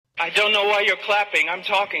I don't know why you're clapping. I'm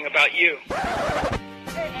talking about you. We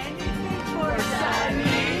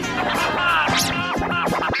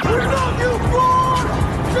love you, Lord!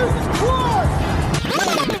 Jesus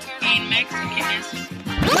Christ! Being Mexican is...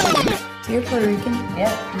 You're Puerto Rican?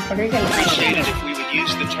 Yeah, I'm Puerto Rican. Appreciate it if we would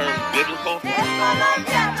use the term biblical.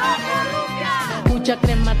 Mucha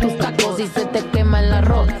crema tus tacos y se te quema el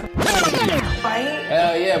arroz.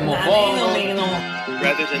 Hell yeah, mofongo.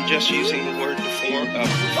 Rather than just using the word before.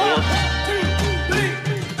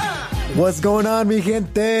 What's going on, mi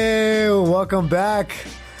gente? Welcome back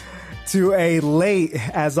to a late,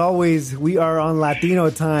 as always, we are on Latino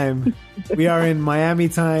time. We are in Miami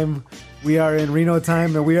time, we are in Reno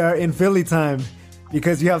time, and we are in Philly time.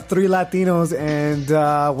 Because you have 3 Latinos and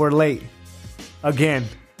we're late. Again.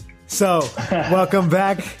 So, welcome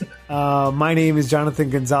back. My name is Jonathan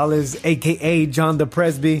Gonzalez, a.k.a. John the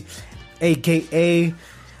Presby, a.k.a.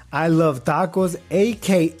 I Love Tacos,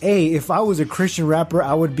 a.k.a. if I was a Christian rapper,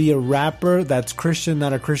 I would be a rapper that's Christian,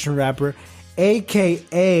 not a Christian rapper.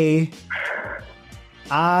 A.k.a.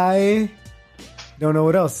 I don't know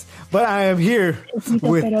what else. But I am here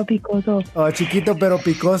with Chiquito Pero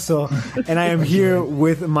Picoso. And I am here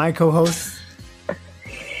with my co-host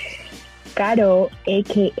Caro,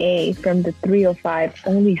 a.k.a. from the 305,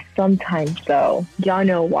 only sometimes though. Y'all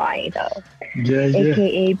know why though. Yeah.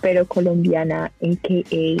 A.k.a. Pero Colombiana,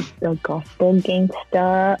 a.k.a. the Gospel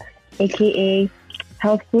Gangsta, a.k.a.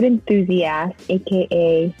 Health Food Enthusiast,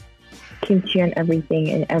 a.k.a. Kimchi on everything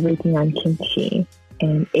and everything on kimchi,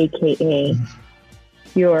 and a.k.a.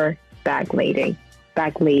 your bag lady.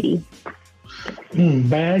 Bag lady.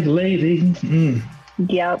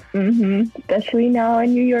 Yep. Especially now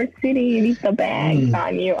in New York City, you need the bags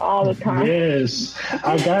on you all the time. Yes,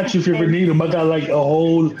 I got you if you ever need them. I got like a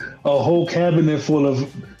whole cabinet full of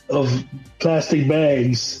plastic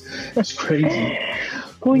bags. It's crazy.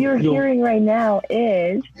 Who you're hearing right now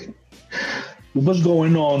is... What's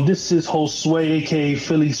going on? This is host Sway, a.k.a.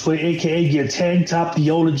 Philly Sway, a.k.a. your tank top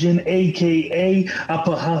theologian, a.k.a. I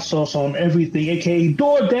put hot sauce on everything, a.k.a.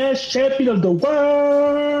 DoorDash champion of the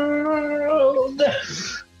world.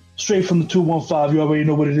 Straight from the 215, you already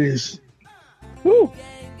know what it is. Woo.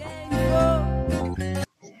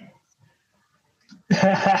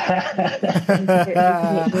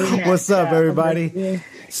 What's up, everybody?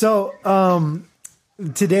 So,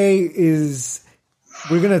 today is...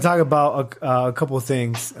 we're going to talk about a couple of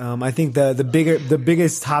things. I think the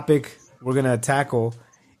biggest topic we're going to tackle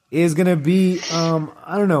is going to be,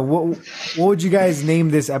 I don't know, what would you guys name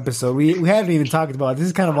this episode? We haven't even talked about it. This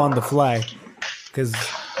is kind of on the fly because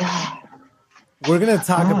we're going to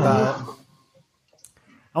talk about,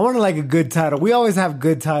 I want like a good title. We always have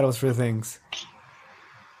good titles for things.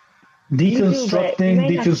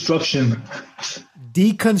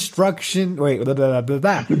 Deconstruction. Wait, blah, blah, blah,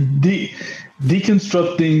 blah.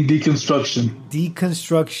 Deconstructing deconstruction.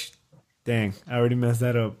 Deconstruction. Dang, I already messed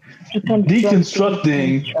that up.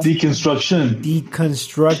 Deconstructing deconstruction.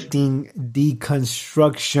 Deconstructing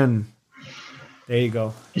deconstruction. There you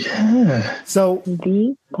go. Yeah. So,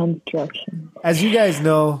 deconstruction. As you guys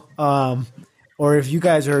know, or if you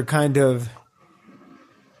guys are kind of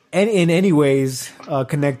in any ways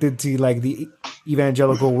connected to like the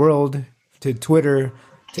evangelical world, to Twitter,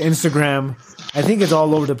 to Instagram, I think it's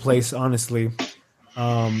all over the place, honestly.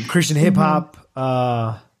 Christian hip hop,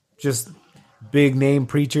 just big name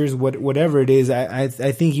preachers, whatever it is. I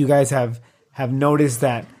think you guys have noticed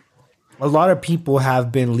that a lot of people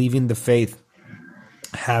have been leaving the faith,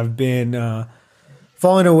 have been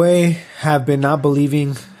falling away, have been not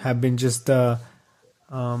believing, have been just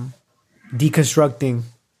deconstructing.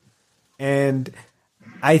 And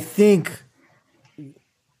I think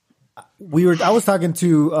I was talking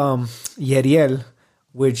to Yeriel,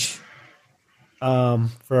 which for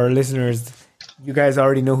our listeners, you guys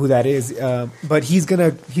already know who that is. But he's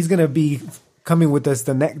gonna be coming with us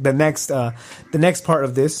the next part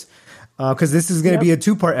of this, because this is gonna be a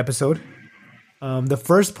 2-part episode. The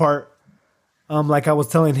first part, like I was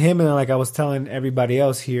telling him and like I was telling everybody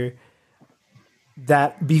else here,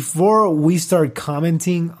 that before we start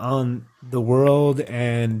commenting on the world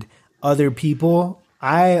and other people,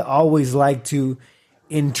 I always like to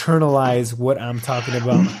internalize what I'm talking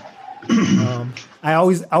about. I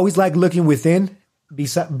always like looking within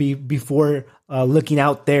before looking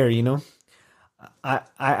out there. You know,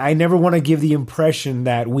 I never want to give the impression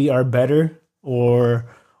that we are better or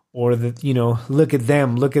that, you know, look at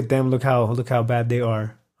them, look how bad they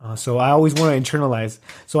are. So I always want to internalize.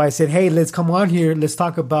 So I said, hey, let's come on here. Let's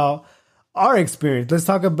talk about our experience. Let's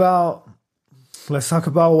talk about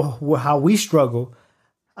how we struggle.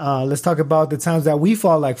 Let's talk about the times that we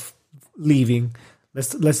felt like leaving.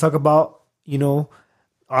 let's talk about, you know,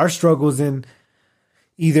 our struggles in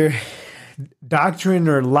either doctrine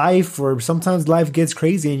or life, or sometimes life gets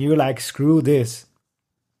crazy and you're like, screw this.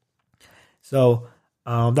 So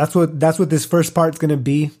that's what this first part's gonna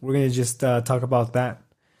be. We're gonna just talk about that.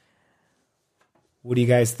 What do you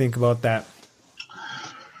guys think about that?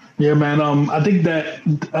 Yeah, man. I think that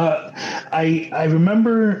I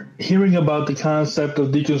remember hearing about the concept of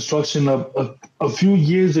deconstruction a few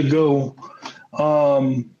years ago,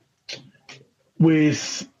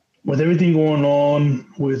 with everything going on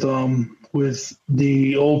with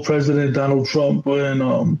the old president Donald Trump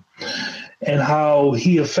and how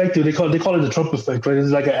he affected. They call it the Trump effect, right?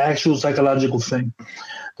 It's like an actual psychological thing.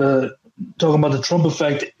 Talking about the Trump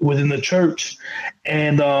effect within the church,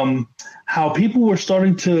 and how people were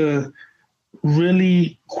starting to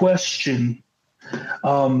really question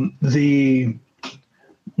the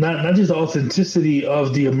not just the authenticity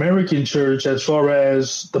of the American church as far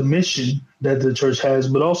as the mission that the church has,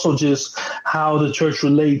 but also just how the church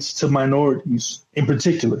relates to minorities in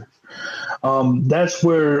particular. That's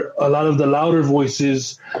where a lot of the louder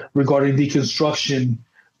voices regarding deconstruction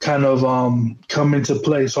kind of come into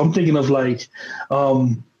play. So I'm thinking of like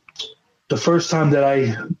the first time that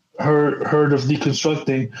I heard of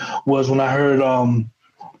deconstructing was when I heard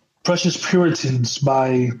Precious Puritans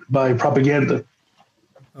by Propaganda.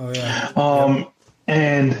 Oh yeah.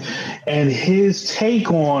 And his take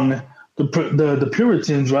on the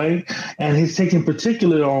Puritans, right? And his take in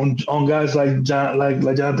particular on guys like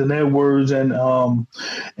Jonathan Edwards and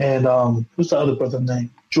what's the other brother's name?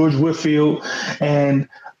 George Whitefield, and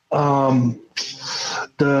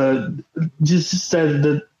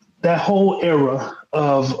that whole era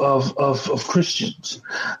of Christians,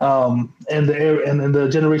 and the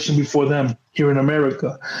generation before them here in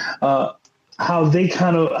America, how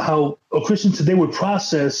a Christian today would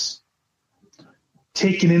process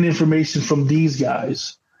taking in information from these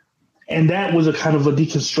guys. And that was a kind of a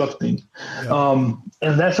deconstructing. Yeah.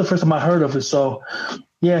 And that's the first time I heard of it. So,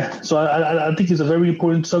 yeah, so I think it's a very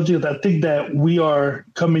important subject. I think that we are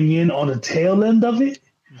coming in on the tail end of it,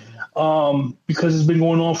 because it's been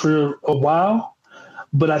going on for a while.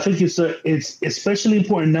 But I think it's especially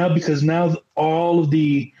important now because now all of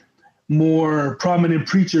the more prominent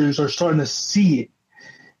preachers are starting to see it.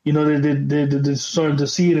 You know, they're starting to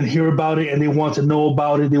see it and hear about it, and they want to know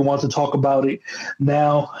about it. They want to talk about it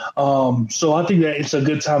now. So I think that it's a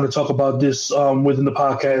good time to talk about this within the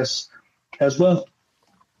podcast as well.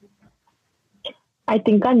 I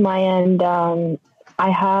think on my end, I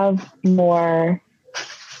have more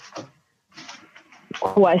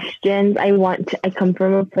questions. I come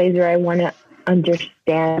from a place where I want to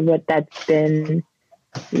understand what that's been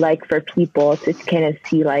like for people to kind of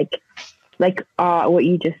see like what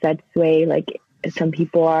you just said, Sway, like some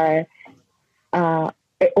people are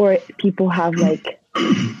or people have like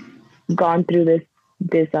gone through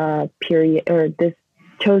this period, or this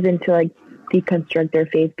chosen to like deconstruct their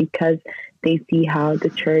faith because they see how the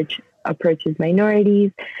church approaches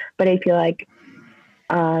minorities. But I feel like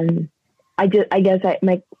I just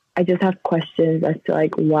have questions as to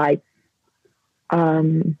like why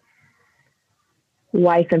some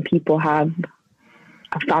people have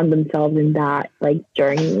found themselves in that like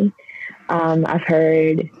journey. I've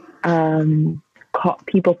heard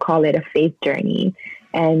people call it a faith journey,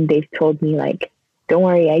 and they've told me like, don't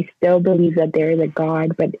worry, I still believe that there is a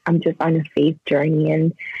God, but I'm just on a faith journey.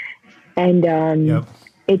 And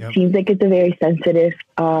it seems like it's a very sensitive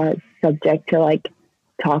subject to like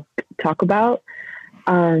talk about.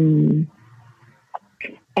 And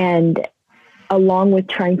along with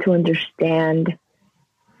trying to understand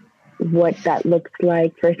what that looks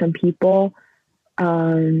like for some people,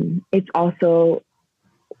 it's also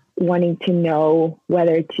wanting to know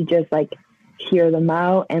whether to just like hear them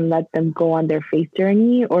out and let them go on their faith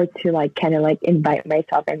journey, or to like kind of like invite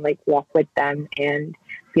myself and like walk with them and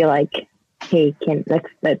be like, hey,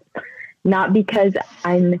 let's not because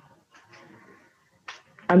I'm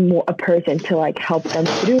a person to like help them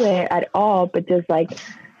through it at all, but just like,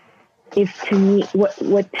 if to me,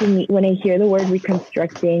 what to me, when I hear the word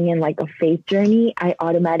reconstructing and like a faith journey, I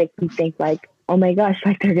automatically think like, oh my gosh,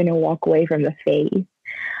 like they're going to walk away from the faith.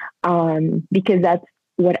 Because that's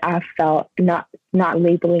what I felt, not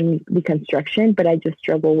labeling reconstruction, but I just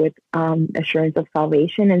struggle with assurance of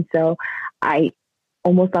salvation. And so I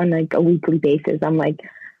almost on like a weekly basis, I'm like,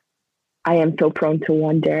 I am so prone to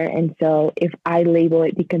wonder. And so if I label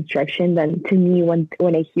it deconstruction, then to me, when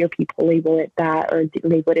I hear people label it that, or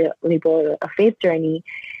label it a faith journey,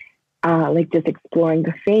 like just exploring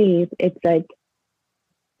the faith, it's like,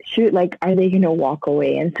 shoot, like, are they going to walk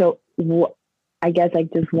away? And so I guess I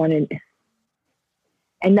just wanted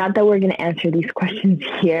and not that we're going to answer these questions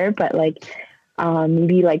here, but like,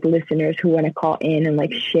 maybe like listeners who want to call in and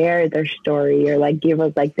like share their story or like give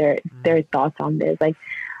us like their thoughts on this. Like,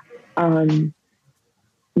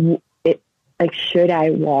 like, should I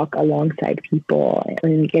walk alongside people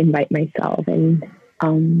and invite myself? And,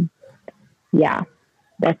 yeah,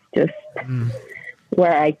 that's just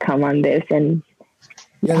where I come on this. And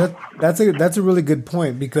yeah, that's a really good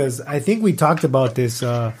point, because I think we talked about this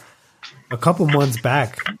a couple months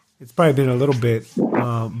back. It's probably been a little bit,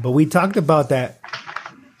 but we talked about that.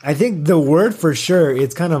 I think the word for sure,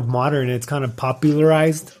 it's kind of modern. It's kind of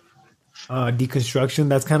popularized, deconstruction.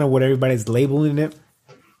 That's kind of what everybody's labeling it.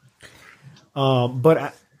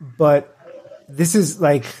 But this is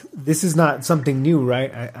not something new,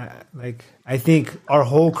 right? I think our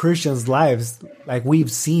whole Christians' lives, like,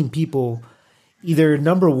 we've seen people either,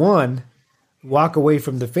 number one, walk away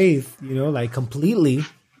from the faith, like completely,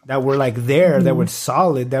 that were like there, that were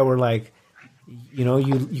solid, that were like, you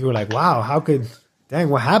were like, wow,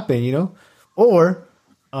 what happened, or,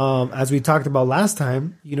 as we talked about last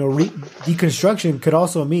time, deconstruction could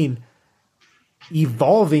also mean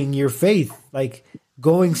evolving your faith, like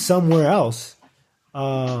going somewhere else,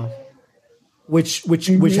 which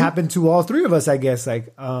happened to all three of us, I guess.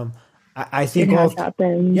 Like, I think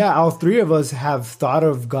all three of us have thought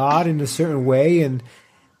of God in a certain way, and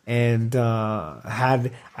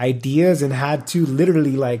had ideas, and had to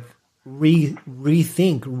literally like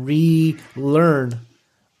rethink, relearn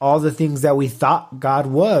all the things that we thought God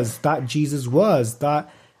was, thought Jesus was,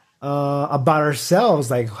 thought about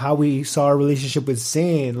ourselves, like how we saw our relationship with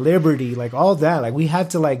sin, liberty, like all that. Like, we had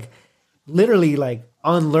to like literally like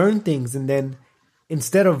unlearn things, and then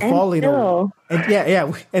instead of falling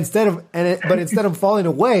instead of falling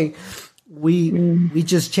away, we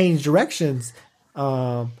just changed directions.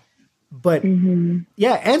 But and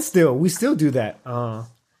still we still do that.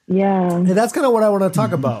 And that's kind of what I want to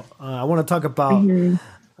talk about. I want to talk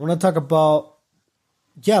about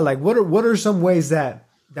like what are some ways that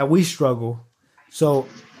we struggle. So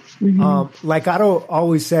like Otto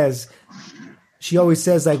always says, she always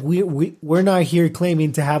says, like, we're not here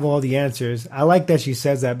claiming to have all the answers. I like that she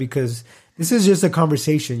says that, because this is just a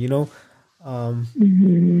conversation,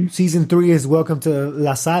 Season 3 is Welcome to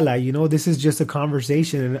La Sala, this is just a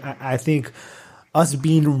conversation. And I think us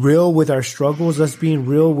being real with our struggles, us being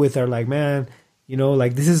real with our, like, man,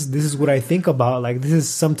 like, this is what I think about. Like, this is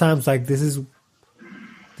sometimes, like, this is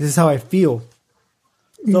how I feel.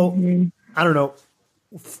 So I don't know,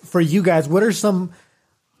 for you guys, what are some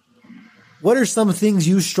things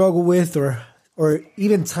you struggle with, or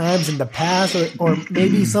even times in the past, or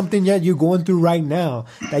maybe something that you're going through right now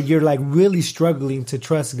that you're like really struggling to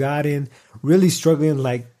trust God in, really struggling,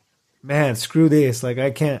 like, man, screw this, like,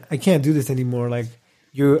 I can't do this anymore. Like,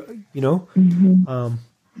 I don't know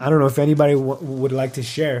if anybody would like to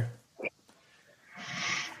share.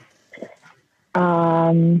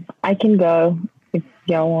 I can go if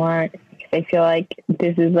y'all want. I feel like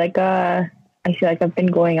this is like I feel like I've been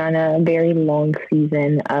going on a very long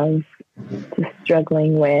season of just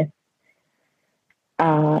struggling with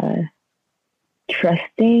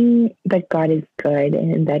trusting that God is good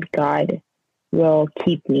and that God will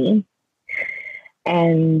keep me.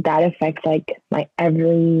 And that affects like my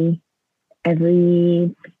every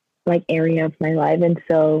like area of my life. And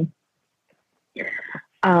so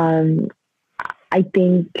I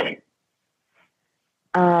think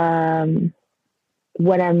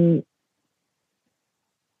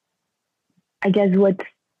what's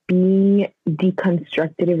being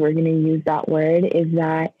deconstructed, if we're going to use that word, is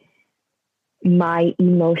that my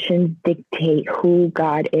emotions dictate who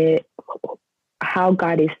God is, how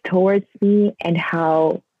God is towards me, and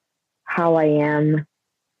how I am,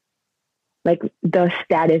 like, the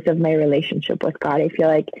status of my relationship with God. I feel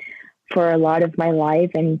like for a lot of my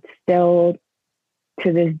life, and still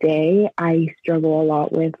to this day, I struggle a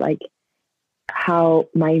lot with like how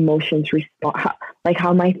my emotions respond,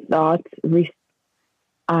 how my thoughts and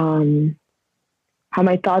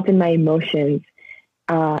my emotions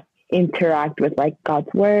interact with like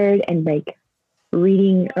God's word, and like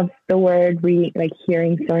reading of the word, like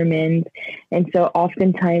hearing sermons. And so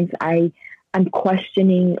oftentimes I'm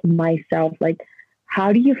questioning myself, like,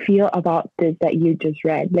 how do you feel about this that you just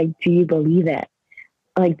read? Like, do you believe it?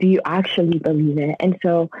 Like, do you actually believe it? And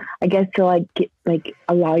so I guess to like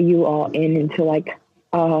allow you all into like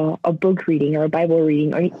a book reading or a Bible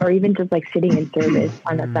reading, or even just like sitting in service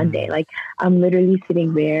on a Sunday. Like, I'm literally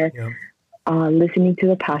sitting there, listening to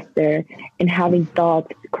the pastor and having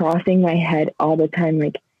thoughts crossing my head all the time.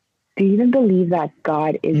 Like, do you even believe that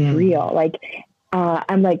God is real? Like,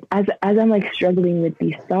 I'm like, as I'm like struggling with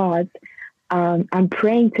these thoughts, I'm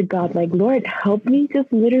praying to God, like, Lord, help me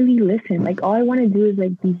just literally listen. Like, all I want to do is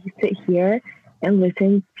like sit here and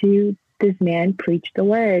listen to this man preach the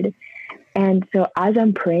word. And so as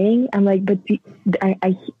I'm praying, I'm like, but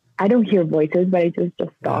I don't hear voices, but it's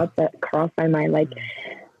just thoughts that cross my mind. Like,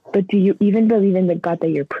 but do you even believe in the God that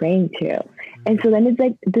you're praying to? And so then it's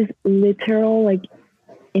like this literal, like,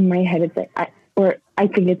 in my head, it's like, I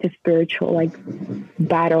think it's a spiritual like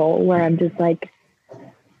battle where I'm just like,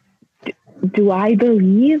 do I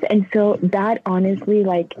believe? And so that honestly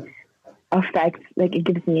like affects, like, it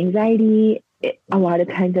gives me anxiety. A lot of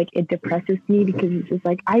times like it depresses me because it's just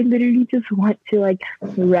like, I literally just want to like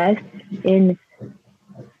rest in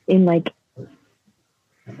the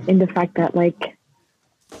fact that like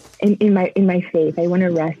in my faith, I want to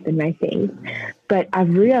rest in my faith. But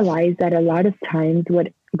I've realized that a lot of times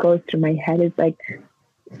what goes through my head is like,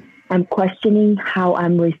 I'm questioning how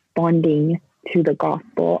I'm responding to the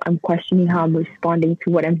gospel. I'm questioning how I'm responding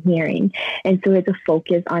to what I'm hearing. And so it's a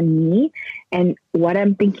focus on me and what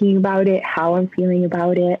I'm thinking about it, how I'm feeling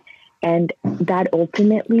about it. And that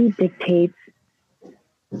ultimately dictates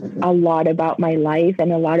a lot about my life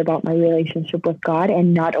and a lot about my relationship with God,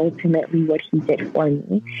 and not ultimately what he did for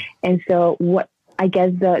me. And so what, I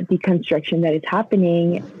guess the deconstruction that is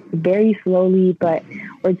happening very slowly,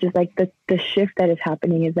 or just like the shift that is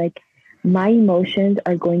happening is like, my emotions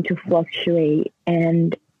are going to fluctuate,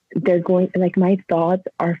 and they're going, like, my thoughts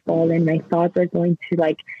are fallen. My thoughts are going to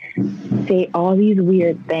like say all these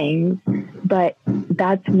weird things, but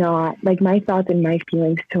that's not like my thoughts and my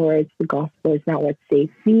feelings towards the gospel is not what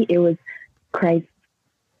saved me. It was Christ,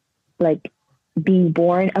 like, being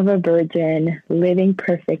born of a virgin, living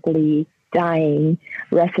perfectly, dying,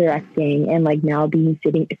 resurrecting, and like now being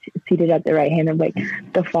seated at the right hand of like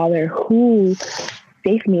the Father who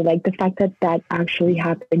saved me. Like the fact that actually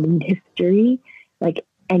happened in history, like,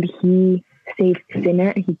 and he saved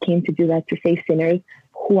sinner. He came to do that, to save sinners,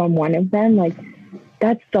 who I'm one of them. Like,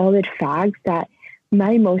 that's solid facts that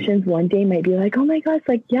my emotions one day might be like, oh my gosh,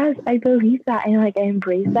 like, yes, I believe that. And like, I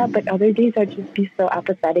embrace that. But other days I'll just be so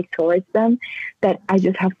apathetic towards them that I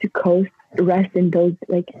just have to coast, rest in those,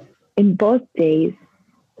 like, in both days,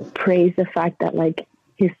 praise the fact that like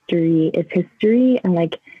history is history, and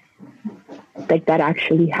like that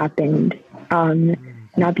actually happened.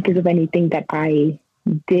 Not because of anything that I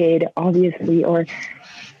did, obviously, or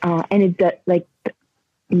and it like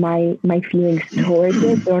my feelings towards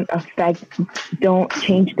it don't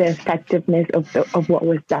change the effectiveness of what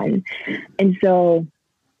was done. And so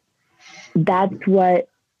that's what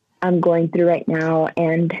I'm going through right now,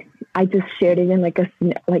 and I just shared it in like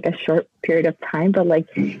a short period of time, but like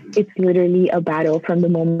it's literally a battle from the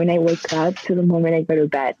moment I wake up to the moment I go to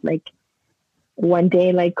bed. Like one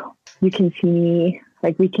day, like you can see me,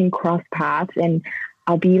 like we can cross paths and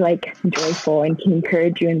I'll be like joyful and can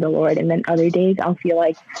encourage you in the Lord. And then other days I'll feel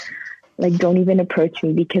like don't even approach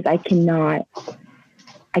me, because I cannot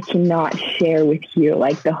share with you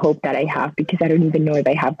like the hope that I have, because I don't even know if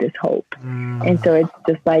I have this hope. And so it's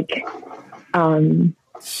just like,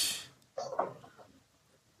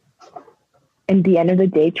 in the end of the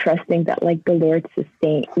day, trusting that like the Lord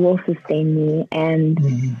will sustain me. And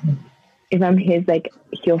if I'm his, like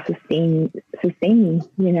he'll sustain me,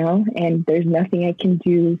 you know, and there's nothing I can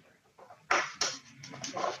do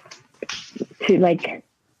to like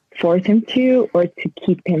force him to, or to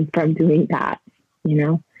keep him from doing that, you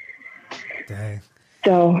know? Dang.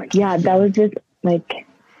 So yeah, that was just like,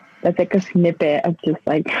 that's like a snippet of just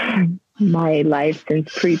like my life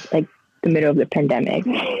since the middle of the pandemic.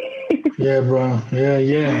 Yeah, bro. Yeah.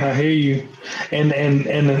 I hear you. And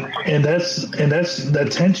that's that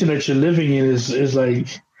tension that you're living in is like,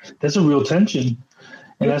 that's a real tension.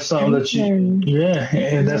 And that's something that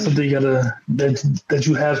and that's something that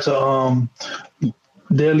you have to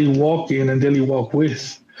daily walk in and daily walk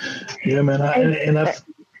with. Yeah, man.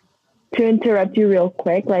 To interrupt you real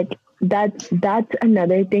quick, like that's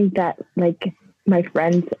another thing that like my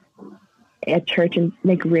friends at church and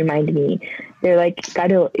like remind me. They're like,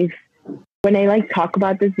 when I like talk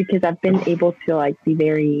about this, because I've been able to like be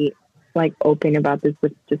very like open about this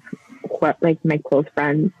with just like my close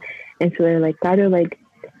friends, and so they're like, Gato, like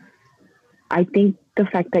I think the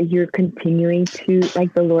fact that you're continuing to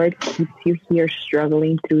like the Lord keeps you here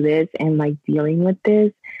struggling through this and like dealing with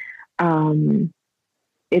this,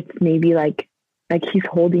 it's maybe like he's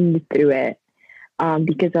holding you through it,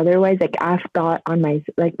 because otherwise, like I've thought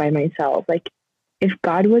by myself, like if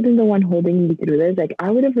God wasn't the one holding me through this, like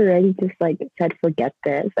I would have already just like said, forget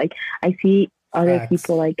this. Like I see other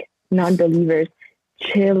people, like non-believers,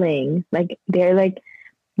 chilling, like they're like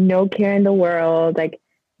no care in the world, like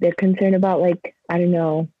they're concerned about like, I don't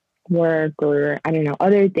know, work or I don't know,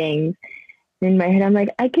 other things. In my head, I'm like,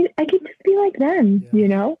 I could just be like them, you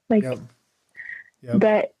know, like. Yep.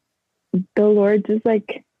 But the Lord just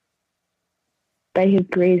like, by His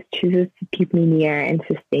grace, chooses to keep me near and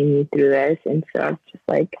sustain me through this, and so I'm just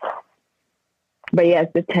like. But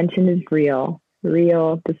yes, the tension is real.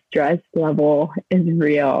 The stress level is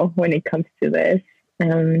real when it comes to this.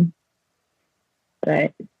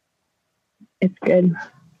 But it's good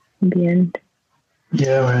in the end.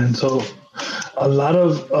 Yeah, man. So a lot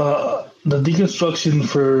of the deconstruction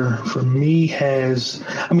for me has,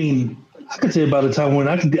 I mean, I could say about a time when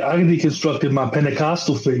I deconstructed my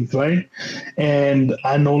Pentecostal faith, right? And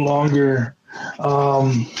I no longer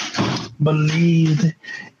believed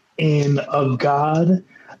in a God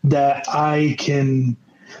that I can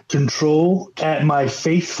control at my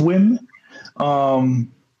faith whim.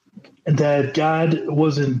 That God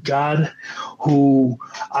wasn't God who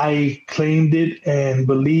I claimed it and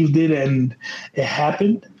believed it and it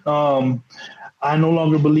happened. I no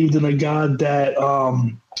longer believed in a God that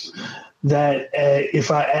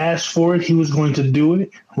if I asked for it, He was going to do it,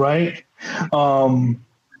 right? Not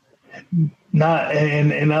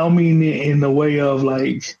and I don't mean it in the way of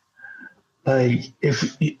like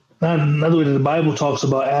if not the way that the Bible talks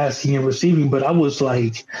about asking and receiving, but I was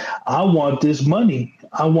like, I want this money,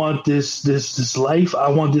 I want this life, I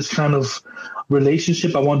want this kind of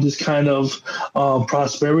relationship, I want this kind of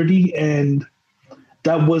prosperity, and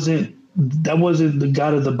that wasn't the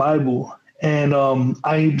God of the Bible, and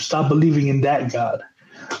I stopped believing in that God.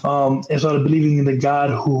 And started believing in the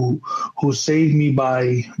God who saved me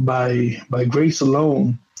by grace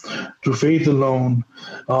alone, through faith alone,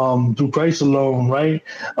 through Christ alone, right?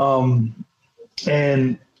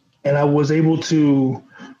 And I was able to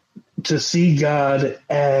see God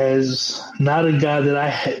as not a God that I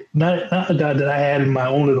had, not a God that I had in my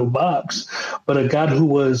own little box, but a God who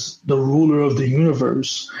was the ruler of the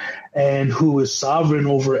universe and who is sovereign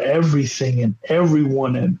over everything and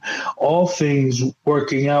everyone and all things,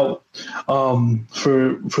 working out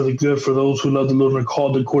for the good for those who love the Lord and are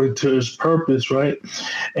called according to His purpose, right?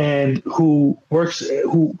 And who does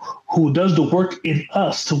the work in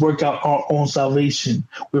us to work out our own salvation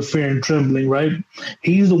with fear and trembling, right?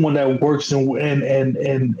 He's the one that works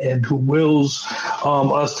and who wills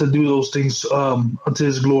us to do those things unto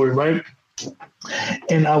His glory, right?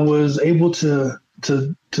 And I was able to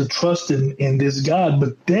trust in this God,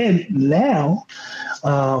 but then now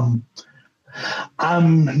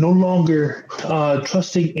I'm no longer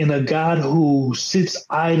trusting in a God who sits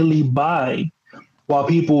idly by while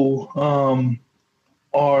people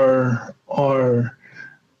are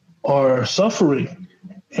suffering,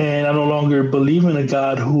 and I no longer believe in a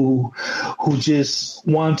God who just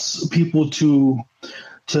wants people to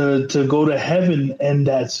go to heaven and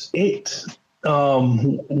that's it.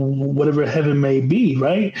 Whatever heaven may be,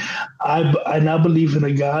 right? I now believe in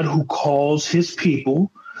a God who calls His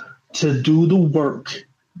people to do the work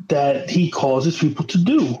that He calls His people to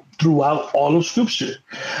do throughout all of Scripture,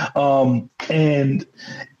 and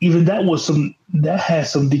even that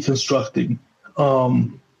has some deconstructing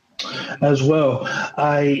as well.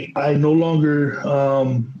 I no longer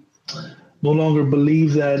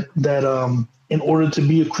believe that in order to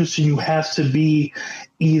be a Christian, you have to be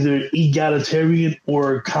either egalitarian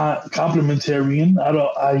or complementarian.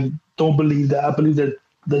 I don't believe that. I believe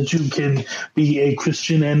that you can be a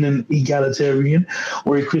Christian and an egalitarian,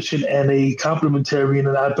 or a Christian and a complementarian,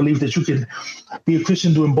 and I believe that you can be a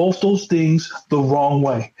Christian doing both those things the wrong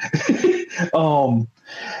way.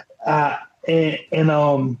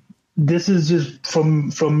 This is just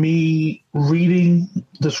from me reading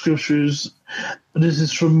the Scriptures. This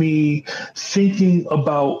is from me thinking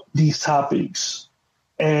about these topics,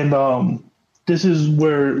 and this is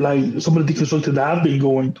where like some of the deconstruction that I've been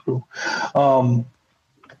going through.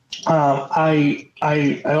 I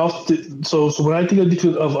often so when I think of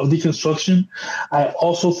deconstruction, I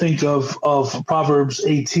also think of Proverbs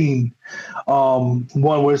 18, one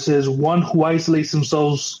where it says, "One who isolates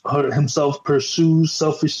himself pursues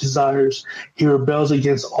selfish desires. He rebels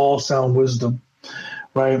against all sound wisdom."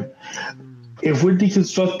 Right? If we're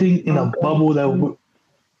deconstructing in a bubble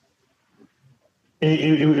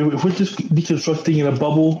if we're just deconstructing in a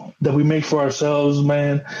bubble that we make for ourselves,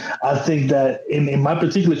 man, I think that in my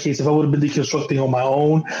particular case, if I would have been deconstructing on my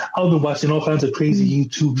own, I would have been watching all kinds of crazy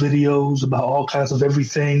YouTube videos about all kinds of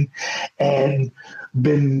everything and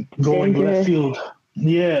been going left field.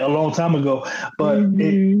 Yeah, a long time ago, but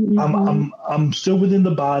I'm still within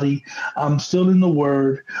the body. I'm still in the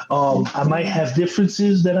Word. I might have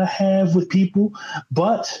differences that I have with people,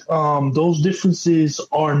 but those differences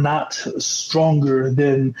are not stronger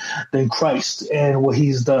than Christ and what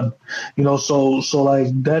He's done. You know, so like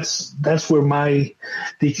that's where my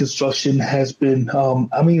deconstruction has been.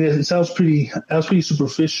 I mean, it sounds pretty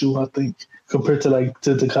superficial, I think, compared to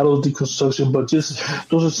the Carlos deconstruction, but just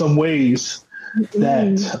those are some ways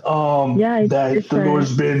that that the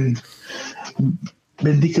Lord's been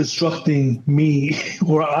deconstructing me,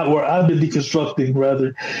 or I've been deconstructing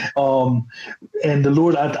rather, and the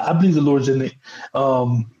Lord, I believe the Lord's in it,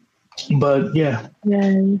 but yeah,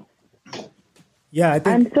 I think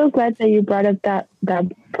I'm so glad that you brought up that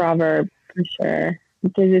proverb for sure,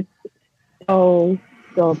 because it's so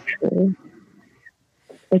true.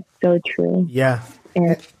 It's so true. Yeah.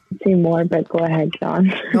 And say more, but go ahead,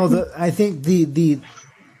 John. No, I think the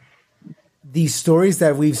stories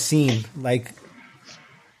that we've seen, like,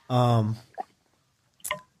 we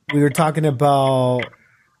were talking about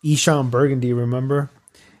Eshon Burgundy, remember?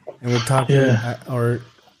 And we're talking, or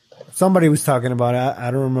somebody was talking about it.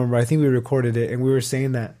 I don't remember. I think we recorded it, and we were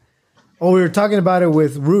saying that. Oh, we were talking about it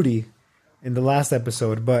with Rudy in the last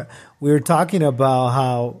episode, but we were talking about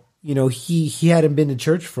how, you know, he hadn't been to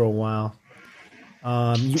church for a while.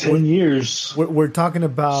 10 years. We're talking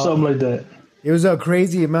about something like that. It was a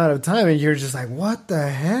crazy amount of time, and you're just like, "What the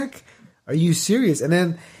heck? Are you serious?"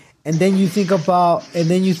 And then you think about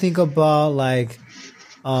like,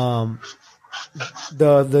 the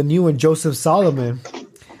new one, Joseph Solomon.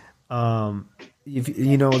 If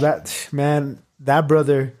you know that man, that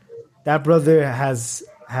brother has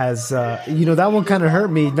you know, that one kind of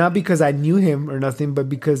hurt me, not because I knew him or nothing, but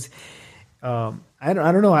because I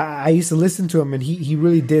don't know. I used to listen to him, and he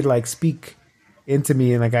really did like speak into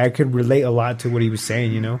me, and like I could relate a lot to what he was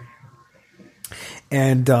saying, you know.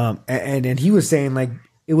 And he was saying like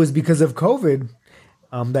it was because of COVID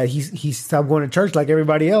that he stopped going to church like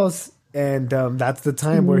everybody else, and that's the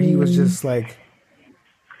time where he was just like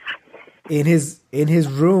in his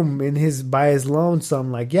room, by his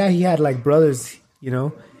lonesome. Like, yeah, he had like brothers, you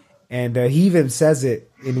know. And he even says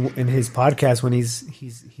it in his podcast when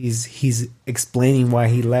he's explaining why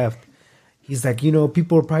he left. He's like, you know,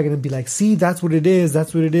 people are probably going to be like, see, that's what it is.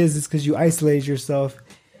 That's what it is. It's because you isolate yourself.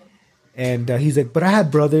 And he's like, but I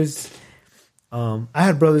had brothers. I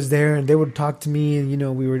had brothers there, and they would talk to me, and, you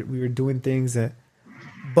know, we were doing things.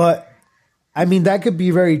 But, I mean, that could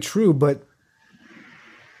be very true, but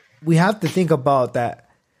we have to think about that.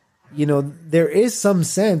 You know, there is some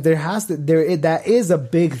sense. That is a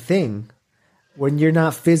big thing when you're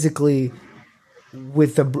not physically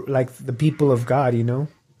with the people of God. You know,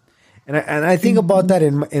 and I think about that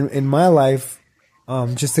in my life,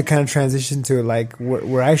 just to kind of transition to like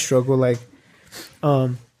where I struggle. Like,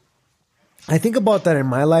 I think about that in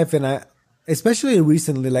my life, and I especially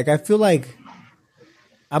recently. Like, I feel like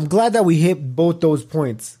I'm glad that we hit both those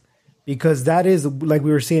points, because that is, like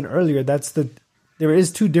we were saying earlier, there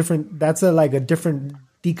is two different, that's a different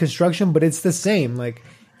deconstruction, but it's the same. Like,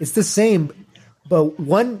 it's the same, but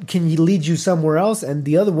one can lead you somewhere else, and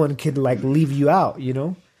the other one could like leave you out, you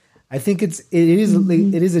know? I think it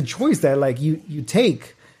is a choice that like you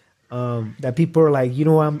take, that people are like, you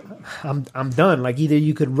know, I'm done. Like, either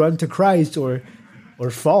you could run to Christ or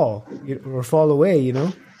fall away, you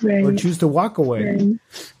know, right, or choose to walk away.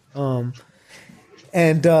 Right.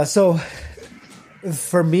 So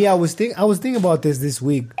for me, I was thinking about this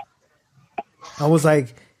week. I was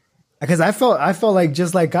like, because I felt like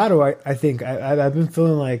just like Gato. I think I've been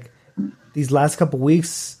feeling like these last couple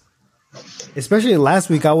weeks, especially last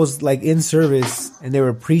week, I was like in service and they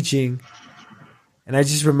were preaching, and I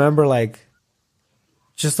just remember like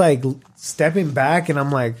just like stepping back, and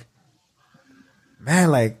I'm like,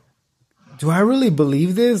 man, like, do I really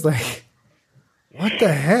believe this? Like, what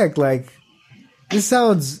the heck? Like, this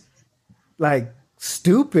sounds like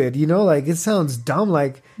stupid, you know, like it sounds dumb.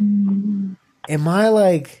 Like, am I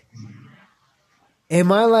like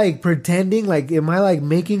pretending? Like, am I like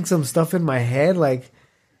making some stuff in my head? Like,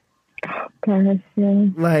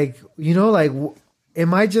 like, you know, like,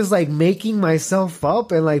 am I just like making myself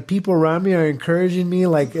up, and like people around me are encouraging me,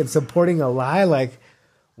 like, and supporting a lie? Like,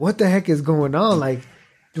 what the heck is going on? Like,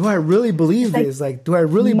 do I really believe this? Like, do I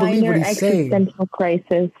really believe what he's saying? Existential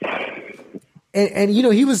crisis. And you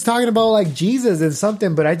know, he was talking about like Jesus and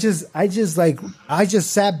something, but I just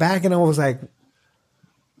sat back and I was like,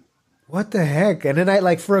 what the heck? And then I,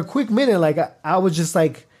 like, for a quick minute, like I was just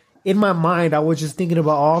like, in my mind, I was just thinking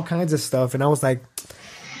about all kinds of stuff, and I was like,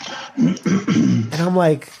 and I'm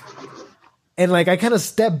like, And like I kind of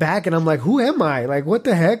step back and I'm like, who am I? Like, what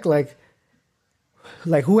the heck? Like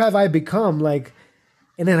who have I become? Like,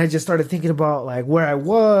 and then I just started thinking about like where I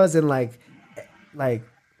was and like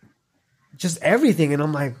just everything. And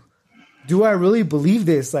I'm like, do I really believe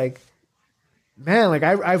this? Like, man, like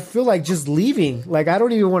I feel like just leaving. Like I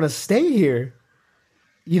don't even want to stay here.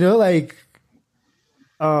 You know, like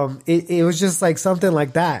it was just like something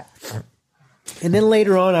like that. And then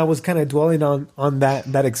later on I was kind of dwelling on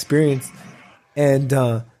that experience. And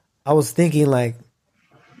I was thinking like,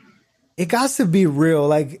 it got to be real.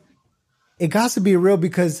 Like, it got to be real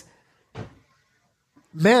because,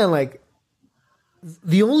 man, like,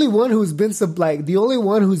 the only one who's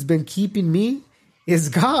been keeping me is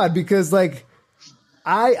God, because like,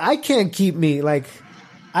 I can't keep me. Like,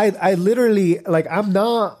 I literally, like, I'm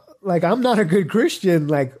not a good Christian,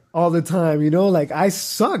 like, all the time, you know, like, I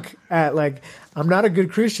suck at, like, I'm not a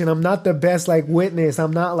good Christian. I'm not the best, like, witness.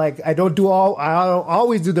 I'm not like, I don't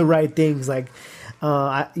always do the right things. Like,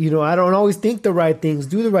 I don't always think the right things,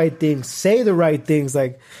 do the right things, say the right things.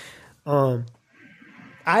 Like,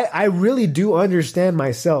 I really do understand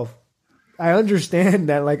myself. I understand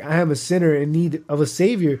that, like, I am a sinner in need of a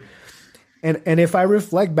savior. And if I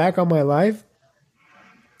reflect back on my life,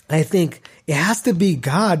 I think it has to be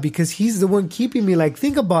God, because he's the one keeping me. Like,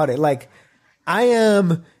 think about it. Like, I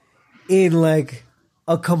am in like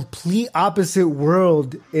a complete opposite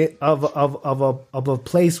world of a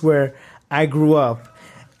place where I grew up,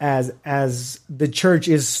 as the church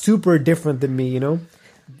is super different than me, you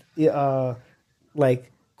know,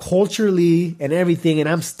 like culturally and everything. And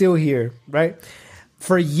I'm still here, right?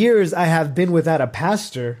 For years, I have been without a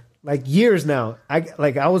pastor. Like, years now.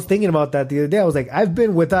 I was thinking about that the other day. I was like, I've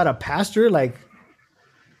been without a pastor, like,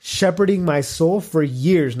 shepherding my soul for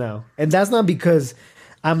years now. And that's not because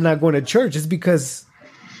I'm not going to church. It's because,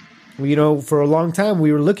 you know, for a long time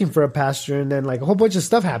we were looking for a pastor, and then like a whole bunch of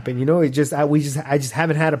stuff happened. You know, I just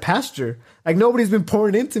haven't had a pastor. Like, nobody's been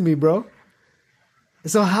pouring into me, bro.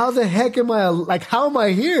 So how the heck am I, like, how am I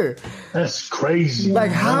here? That's crazy. Like,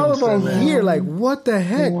 how am I here? Like, what the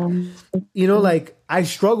heck? You know, like, I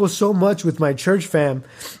struggle so much with my church fam,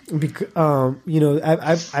 because, you know,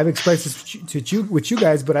 I've expressed this with you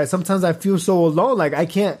guys, but sometimes I feel so alone. Like, I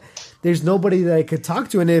can't, there's nobody that I could talk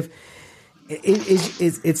to. And if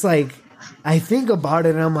it's like, I think about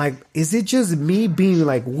it and I'm like, is it just me being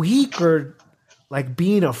like weak, or like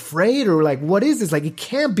being afraid, or like, what is this? Like, it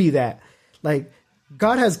can't be that. Like,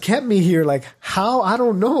 God has kept me here. Like, how? I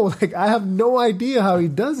don't know. Like, I have no idea how he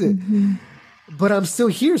does it, but I'm still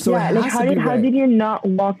here. So yeah, like, how did you not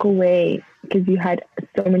walk away? Because you had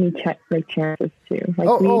so many chances to. Like,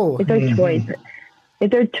 it's our choice.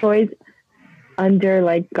 It's our choice under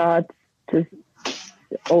like God's just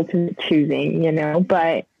ultimate choosing, you know.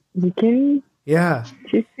 But you can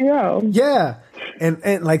choose to go. Yeah,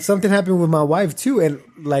 and like something happened with my wife too, and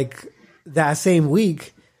like that same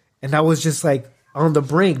week, and I was just like on the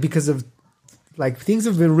brink, because of like things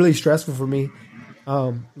have been really stressful for me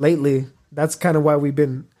lately. That's kind of why we've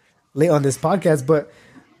been late on this podcast. But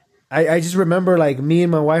I just remember like me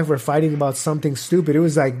and my wife were fighting about something stupid. It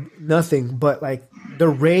was like nothing, but like the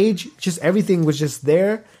rage, just everything was just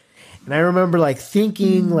there. And I remember like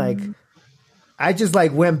thinking like, I just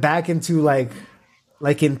like went back into like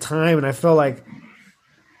in time, and I felt like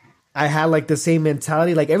I had like the same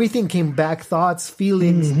mentality. Like, everything came back, thoughts,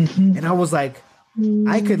 feelings. And I was like,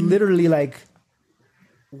 I could literally like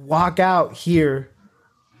walk out here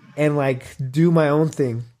and like do my own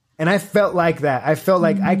thing. And I felt like that. I felt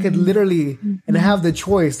like I could literally, and have the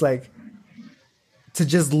choice, like, to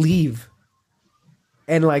just leave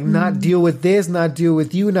and like not deal with this, not deal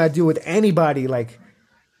with you, not deal with anybody, like,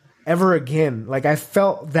 ever again. Like, I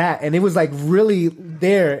felt that, and it was like really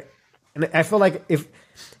there. And I felt like if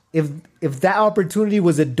that opportunity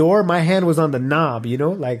was a door, my hand was on the knob, you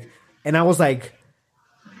know, like, and I was like,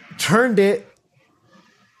 turned it,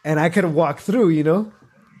 and I could have walked through, you know.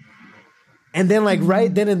 And then like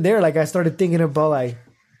right then and there, like, I started thinking about like,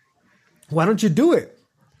 why don't you do it?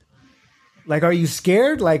 Like, are you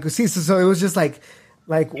scared? Like, see, so it was just like,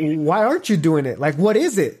 why aren't you doing it? Like, what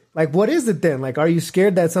is it? Like, what is it then? Like, are you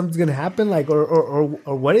scared that something's gonna happen? Like, or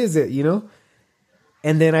what is it? You know?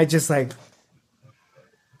 And then I just like,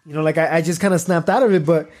 you know, like I just kind of snapped out of it.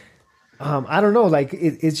 But I don't know. Like,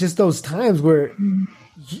 it's just those times where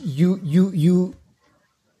you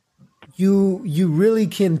really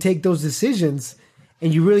can take those decisions,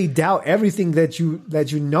 and you really doubt everything that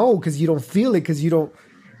you know, because you don't feel it, because you don't.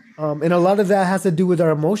 And a lot of that has to do with our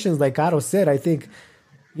emotions, like Caro said. I think,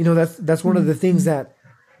 you know, that's one of the things that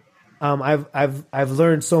I've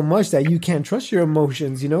learned so much that you can't trust your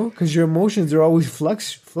emotions, you know, because your emotions are always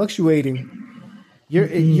fluctuating.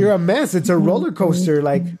 You're a mess. It's a roller coaster.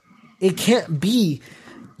 Like it can't be.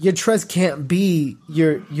 Your trust can't be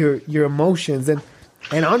your emotions, and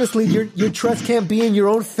honestly, your trust can't be in your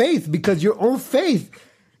own faith, because your own faith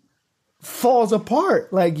falls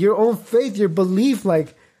apart. Like your own faith, your belief,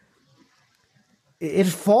 like it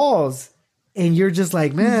falls. And you're just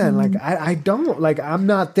like, man, like I don't, like I'm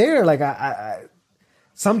not there. Like I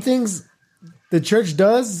some things the church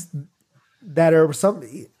does that are some,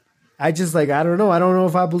 I just like, I don't know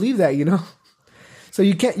if I believe that, you know. So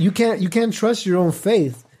you can't trust your own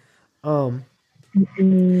faith. So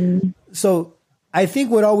I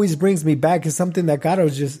think what always brings me back is something that Gato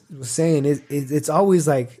was saying. It's always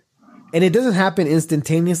like, and it doesn't happen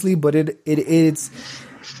instantaneously, but it's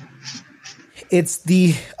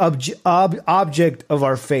the object of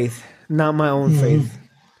our faith, not my own faith.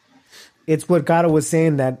 It's what Gato was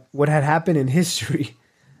saying, that what had happened in history.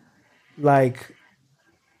 Like,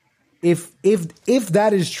 if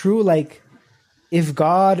that is true, like, if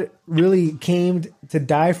God really came to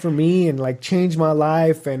die for me and like change my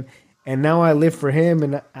life, and now I live for Him,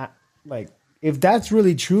 and like, if that's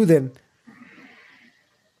really true, then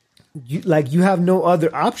you have no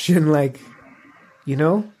other option, like, you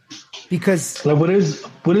know. Because like, what is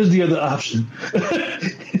the other option?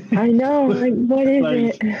 I know, like, what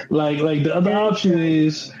is it? Like the other option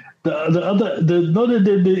is the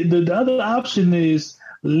other option is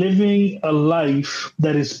living a life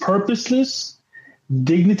that is purposeless,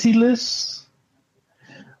 dignityless,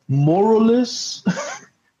 moralless.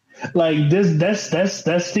 Like that's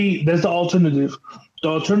the alternative. The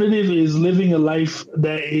alternative is living a life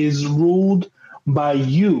that is ruled by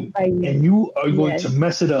you, and you are going to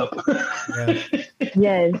mess it up.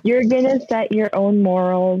 Yes, you're gonna set your own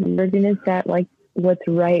morals. You're gonna set like what's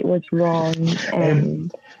right, what's wrong,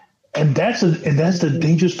 and that's the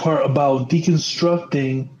dangerous part about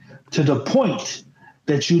deconstructing to the point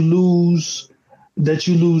that you lose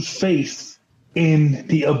faith in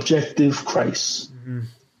the objective Christ.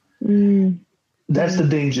 That's the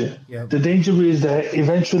danger. Yep. The danger is that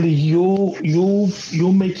eventually you'll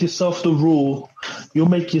make yourself the rule, you'll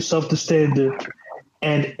make yourself the standard,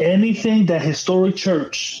 and anything that historic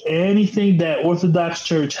church, anything that Orthodox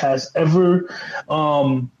Church has ever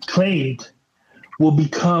claimed will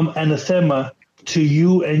become anathema to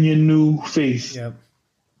you and your new faith.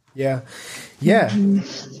 Yeah. And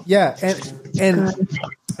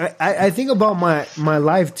I think about my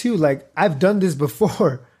life too. Like, I've done this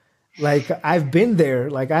before. Like, I've been there.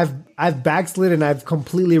 Like, I've backslid and I've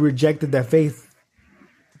completely rejected that faith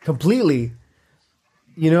completely.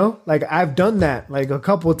 You know, like, I've done that like a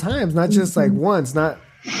couple of times, not just like once, not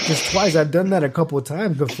just twice. I've done that a couple of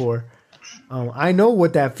times before. I know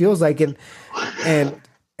what that feels like, and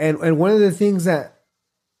one of the things that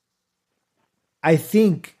I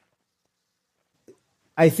think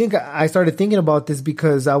I started thinking about this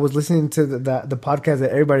because I was listening to the podcast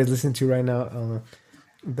that everybody's listening to right now.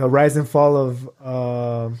 The Rise and Fall of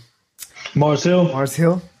Mars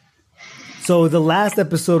Hill. So the last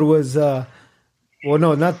episode was, well,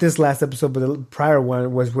 no, not this last episode, but the prior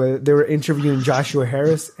one was where they were interviewing Joshua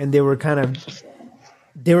Harris, and they were kind of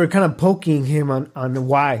poking him on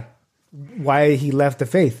why he left the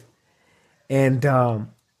faith, and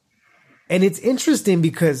it's interesting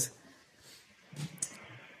because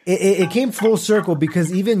it came full circle,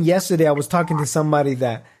 because even yesterday I was talking to somebody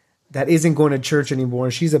that isn't going to church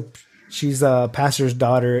anymore. She's a pastor's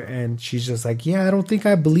daughter, and she's just like, yeah, I don't think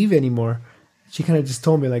I believe anymore. She kind of just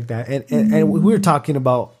told me like that. And we were talking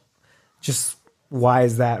about just why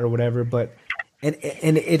is that or whatever, but and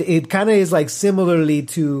it kind of is like similarly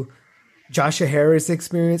to Joshua Harris'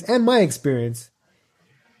 experience and my experience.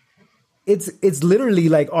 It's literally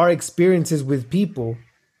like our experiences with people.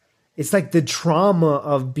 It's like the trauma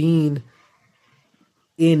of being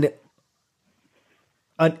in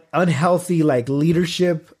an unhealthy like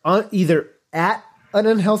leadership, either at an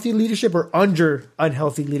unhealthy leadership or under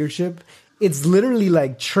unhealthy leadership. It's literally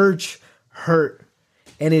like church hurt,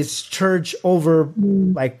 and it's church over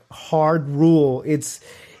like hard rule. It's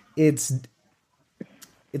a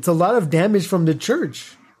lot of damage from the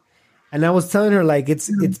church. And I was telling her, like, it's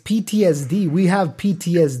PTSD. We have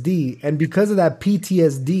PTSD, and because of that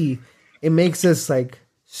PTSD, it makes us like,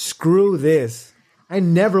 screw this. I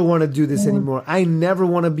never want to do this anymore. I never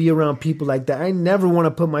want to be around people like that. I never want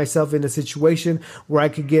to put myself in a situation where I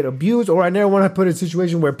could get abused, or I never want to put in a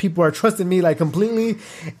situation where people are trusting me like completely.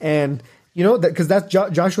 And you know, because that's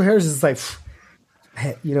Joshua Harris is like,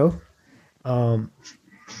 you know, and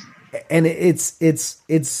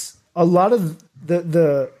it's a lot of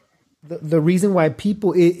the the reason why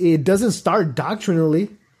people it doesn't start doctrinally.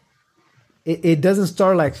 It doesn't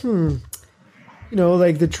start like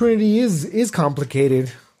like the Trinity is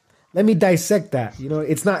complicated. Let me dissect that.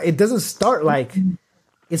 It's not. It doesn't start like.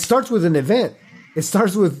 It starts with an event. It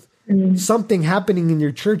starts with something happening in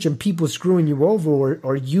your church and people screwing you over,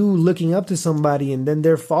 or you looking up to somebody and then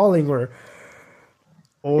they're falling,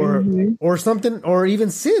 or something, or even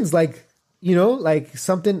sins, like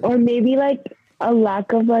something, or maybe like a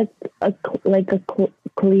lack of a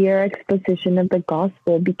clear exposition of the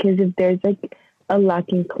gospel. Because if there's like a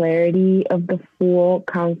lacking clarity of the full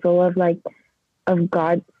counsel of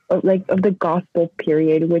God, of the gospel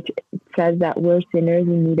period, which says that we're sinners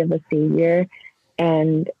in need of a savior,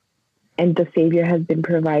 and the savior has been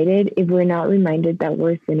provided. If we're not reminded that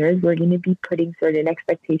we're sinners, we're going to be putting certain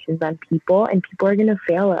expectations on people, and people are going to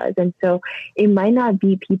fail us. And so it might not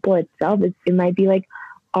be people itself. It might be like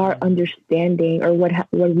our understanding or what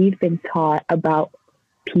we've been taught about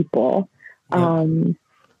people, and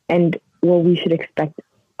what we should expect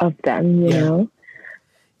of them, you know?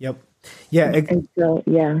 Yep. Yeah. And so,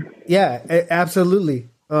 Yeah, absolutely.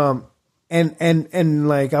 And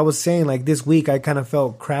like I was saying, like this week I kind of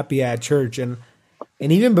felt crappy at church, and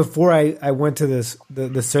even before I went to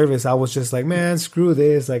the service, I was just like, man, screw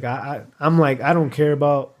this. Like I'm like, I don't care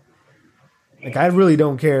about, like, I really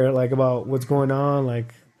don't care like about what's going on.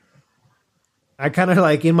 Like I kind of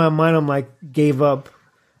like in my mind, I'm like gave up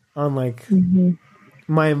on like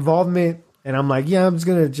my involvement, and I'm like, yeah, I'm just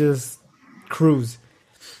gonna just cruise.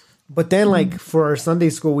 But then like for our Sunday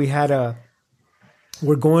school, we had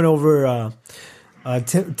we're going over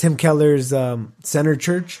Tim Keller's Center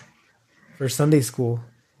Church for Sunday school,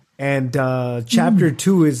 and chapter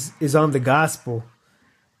 2 is on the gospel,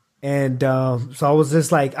 and so I was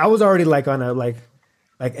just like, I was already like on a like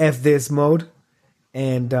F this mode,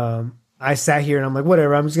 and I sat here and I'm like,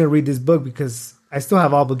 whatever, I'm just gonna read this book because I still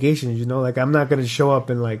have obligations, like I'm not gonna show up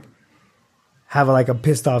and like have a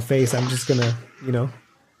pissed off face. I'm just gonna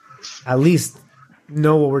at least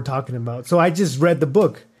know what we're talking about. So I just read the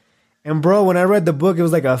book, and bro, when I read the book, it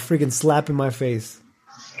was like a freaking slap in my face.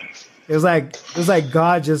 It was like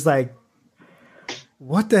God just like,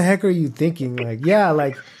 what the heck are you thinking? Like, yeah,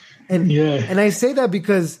 like, and I say that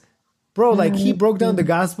because, bro, like he broke down the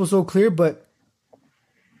gospel so clear, but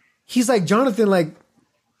he's like, Jonathan, like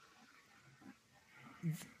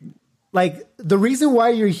the reason why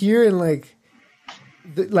you're here and like,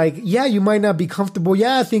 yeah, you might not be comfortable.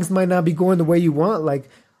 Yeah, things might not be going the way you want. Like,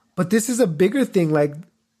 but this is a bigger thing. Like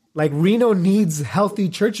Reno needs healthy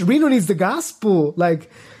church. Reno needs the gospel.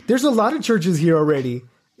 Like, there's a lot of churches here already,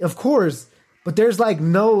 of course, but there's like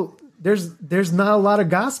there's not a lot of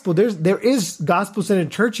gospel. There is gospel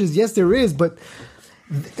centered churches. Yes, there is, but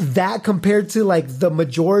that compared to like the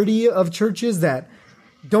majority of churches that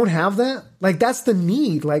don't have that, like that's the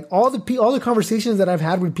need. Like all the conversations that I've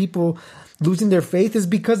had with people losing their faith is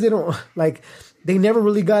because they don't they never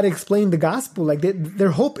really got to explain the gospel. Like their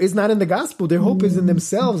hope is not in the gospel. Their hope is in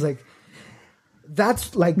themselves. Like that's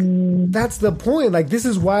the point. Like this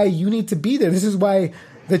is why you need to be there. This is why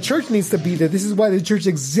the church needs to be there. This is why the church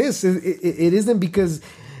exists. It isn't because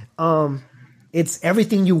it's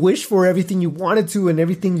everything you wish for, everything you wanted to, and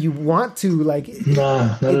everything you want to. Like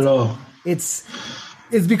nah, not at all. It's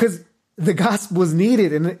because the gospel is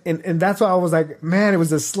needed, and that's why I was like, man, it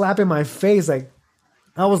was a slap in my face. Like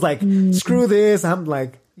I was like, screw this. I'm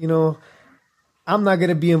like, I'm not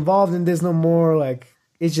gonna be involved in this no more. Like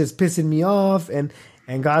it's just pissing me off. And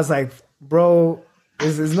God's like, bro,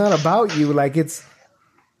 it's not about you. Like it's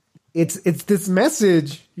this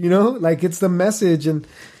message, like it's the message. And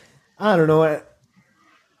I don't know.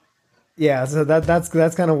 Yeah, so that's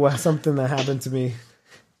kind of something that happened to me.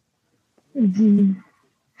 Mm-hmm.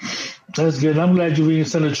 That's good. I'm glad you're reading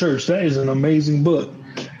Center Church. That is an amazing book.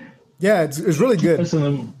 Yeah, it's really good. It's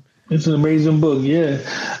an amazing book. Yeah.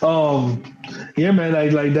 Yeah,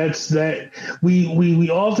 man. Like that's that. We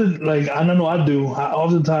often I don't know. I do. I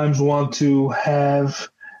oftentimes want to have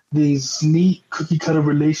these neat cookie cutter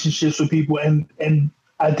relationships with people, and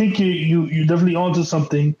I think you're definitely onto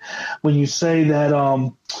something when you say that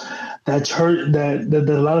that church that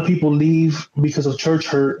a lot of people leave because of church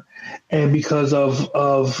hurt. And because of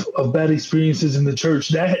bad experiences in the church,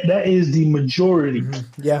 that is the majority.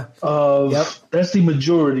 Mm-hmm. Yeah. That's the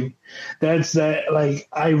majority. That's that. Like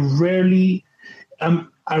I rarely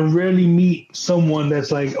meet someone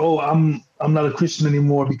that's like, oh, I'm not a Christian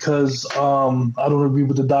anymore because I don't agree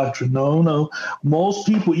with the doctrine. No. Most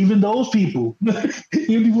people, even those people,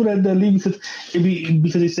 even people that leave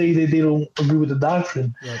because they say that they don't agree with the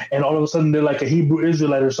doctrine, and all of a sudden they're like a Hebrew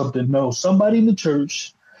Israelite or something. No, somebody in the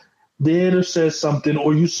church did or said something,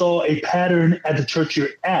 or you saw a pattern at the church you're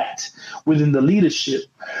at within the leadership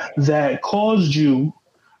that caused you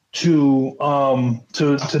to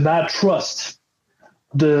not trust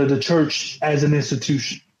the church as an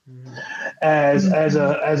institution, as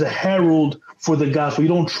a herald for the gospel. You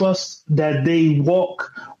don't trust that they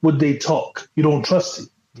walk what they talk. You don't trust it.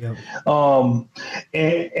 Yep.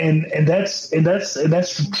 And that's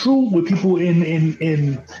true with people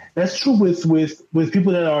in that's true with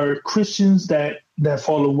people that are Christians that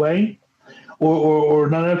fall away, or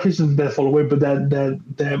not Christians that fall away, but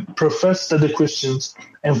that profess that they're Christians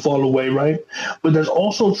and fall away, right? But that's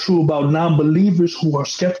also true about non-believers who are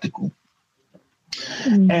skeptical.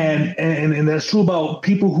 And that's true about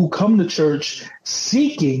people who come to church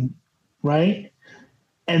seeking, right?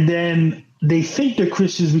 And then they think they're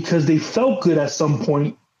Christians because they felt good at some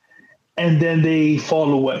point, and then they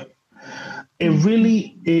fall away. If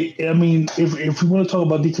we want to talk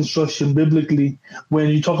about deconstruction biblically, when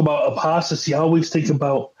you talk about apostasy, I always think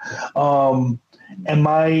about, am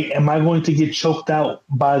I going to get choked out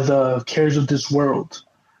by the cares of this world?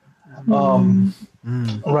 Right.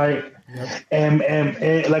 Yep. And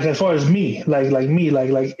like, as far as me,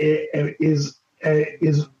 it is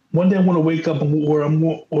one day I want to wake up, or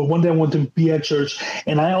one day I want to be at church,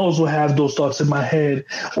 and I also have those thoughts in my head,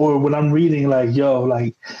 or when I'm reading, like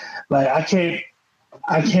I can't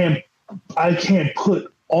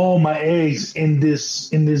put all my eggs in this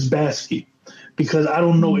basket, because I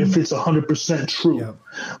don't know if it's 100% true. Yep.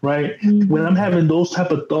 Right. When I'm having those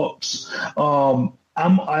type of thoughts,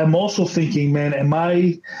 I'm also thinking, man, am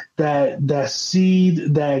I that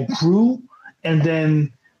seed that grew and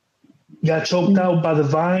then got choked out by the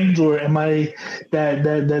vines, or am I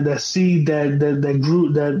that seed that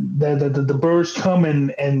grew that the birds come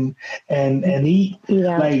and eat?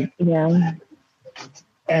 Yeah.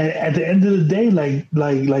 And at the end of the day,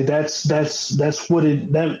 that's what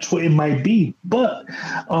it might be. But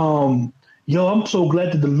I'm so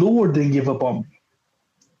glad that the Lord didn't give up on me.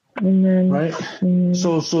 Right.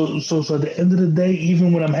 So at the end of the day,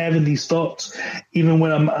 even when I'm having these thoughts, even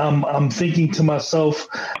when I'm thinking to myself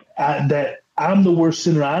that I'm the worst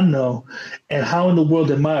sinner I know, and how in the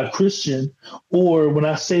world am I a Christian? Or when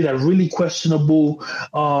I say that really questionable,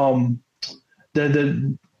 that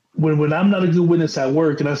when I'm not a good witness at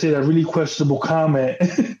work, and I say that really questionable comment,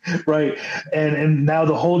 right? And now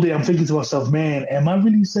the whole day I'm thinking to myself, man, am I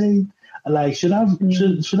really saved? Like, should I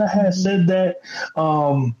have said that?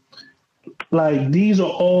 Like, these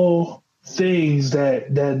are all things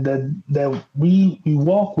that we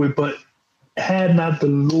walk with, but had not the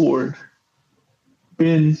Lord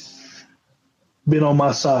been on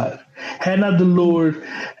my side, had not the Lord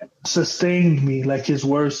sustained me, like His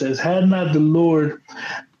word says, had not the Lord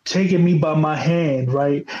taken me by my hand,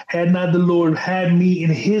 right? Had not the Lord had me in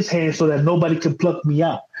His hand so that nobody could pluck me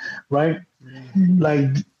out, right?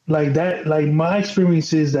 Like that, like my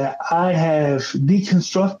experience is that I have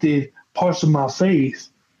deconstructed parts of my faith,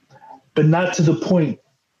 but not to the point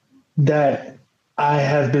that I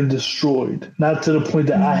have been destroyed, not to the point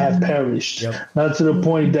that I have perished, not to the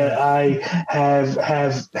point that I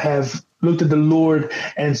have looked at the Lord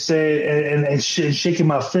and said and shaking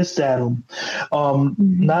my fist at Him,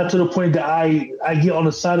 not to the point that I get on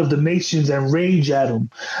the side of the nations and rage at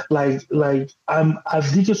Him. Like I've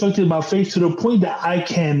deconstructed my faith to the point that I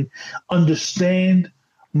can understand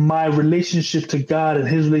my relationship to God and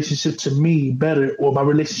His relationship to me better, or my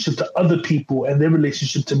relationship to other people and their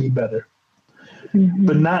relationship to me better.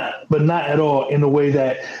 But not at all in a way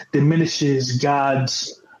that diminishes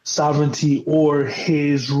God's sovereignty or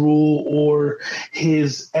His rule or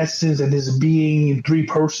His essence and His being in three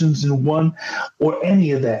persons in one, or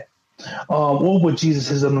any of that, or what Jesus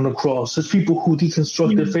has done on the cross. There's people who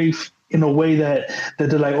deconstruct their faith in a way that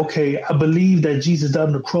they're like, okay, I believe that Jesus died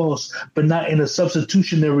on the cross, but not in a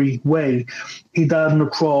substitutionary way. He died on the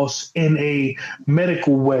cross in a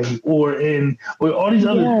medical way, or all these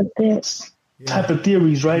other type of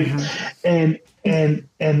theories, right? And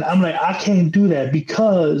I'm like, I can't do that,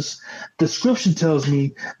 because the scripture tells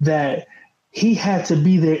me that He had to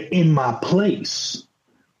be there in my place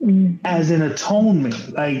as an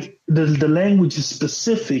atonement. Like the language is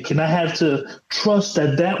specific, and I have to trust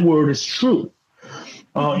that word is true.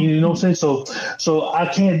 You know what I'm saying? So I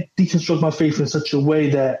can't deconstruct my faith in such a way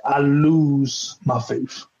that I lose my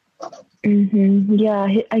faith. Yeah,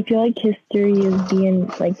 I feel like history is being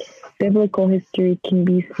like biblical history can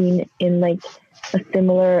be seen in like a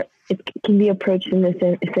similar. It can be approached in a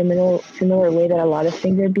similar way that a lot of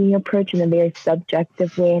things are being approached, in a very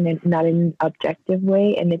subjective way and not in an objective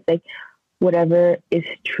way. And it's like whatever is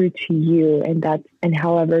true to you, and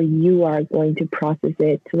however you are going to process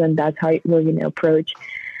it. So then that's how we're going to approach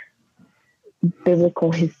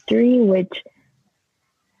biblical history, which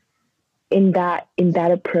in that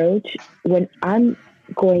approach, when I'm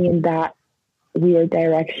going in that weird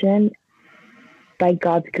direction, by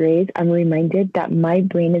God's grace, I'm reminded that my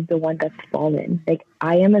brain is the one that's fallen. Like,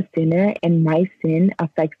 I am a sinner, and my sin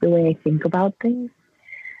affects the way I think about things.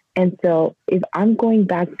 And so if I'm going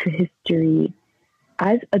back to history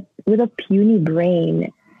with a puny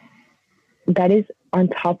brain that is on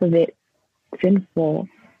top of it sinful,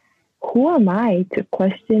 who am I to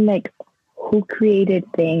question like who created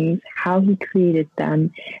things, how he created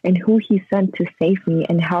them, and who he sent to save me,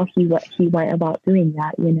 and how he went about doing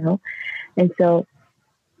that, you know? And so,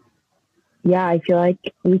 yeah, I feel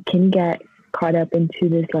like we can get caught up into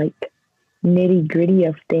this like nitty gritty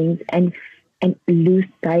of things and lose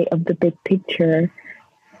sight of the big picture,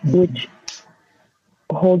 which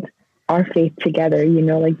holds our faith together, you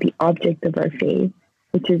know, like the object of our faith,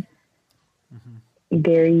 which is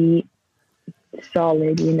very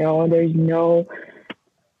solid, you know. There's no,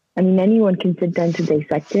 I mean, anyone can sit down to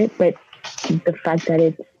dissect it, but the fact that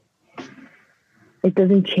it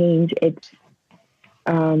doesn't change its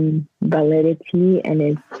validity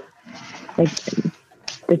and its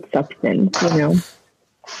substance, you know.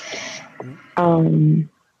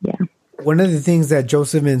 Yeah. One of the things that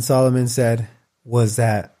Joseph Ben Solomon said was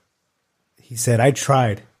that he said, I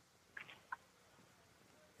tried.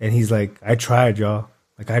 And he's like, I tried, y'all.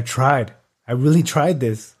 Like, I tried. I really tried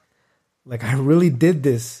this. Like, I really did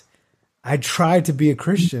this. I tried to be a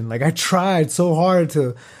Christian. Like, I tried so hard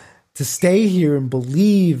to stay here and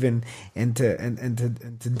believe and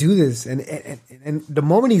to do this. And the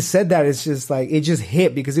moment he said that, it's just like, it just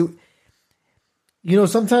hit, because it, you know,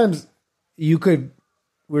 sometimes we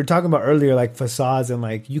were talking about earlier, like facades, and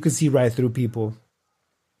like you could see right through people.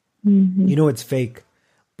 Mm-hmm. You know, it's fake.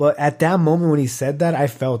 But at that moment when he said that, I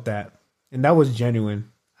felt that. And that was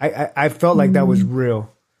genuine. I felt like that was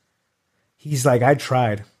real. He's like, I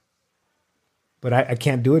tried, but I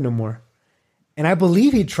can't do it no more. And I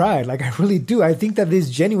believe he tried. Like, I really do. I think that is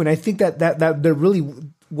genuine. I think that really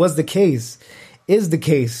was the case, is the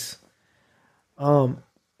case. And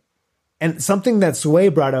something that Sway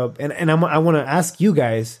brought up, and I want to ask you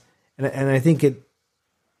guys, and I think it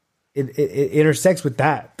intersects with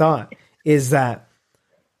that thought, is that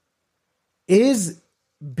is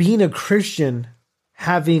being a Christian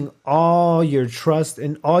having all your trust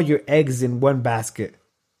and all your eggs in one basket?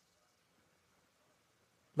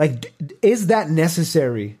 Like, is that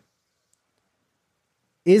necessary?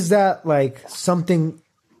 Is that like something,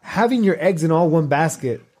 having your eggs in all one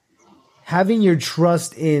basket, having your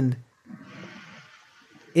trust in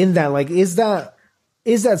that, like, is that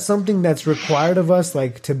something that's required of us,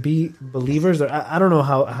 like, to be believers? Or I don't know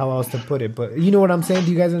how else to put it, but you know what I'm saying?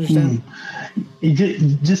 Do you guys understand?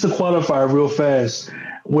 Just to qualify real fast,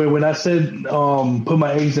 when I said put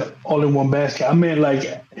my eggs all in one basket, I meant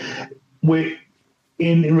like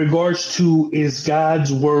in regards to, is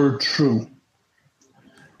God's word true?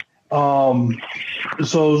 So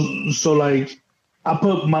like, I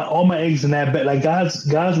put all my eggs in that bag. Like,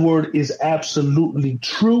 God's word is absolutely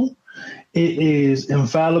true. It is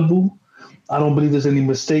infallible. I don't believe there's any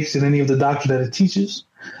mistakes in any of the doctrine that it teaches.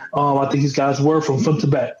 I think it's God's word from front to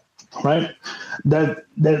back, right?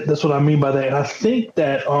 That's what I mean by that. And I think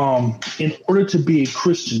that in order to be a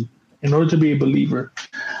Christian, in order to be a believer,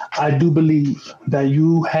 I do believe that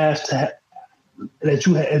you have to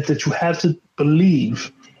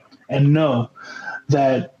believe and know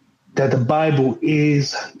that the Bible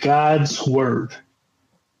is God's word.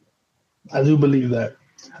 I do believe that.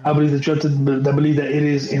 I believe that you have to believe that it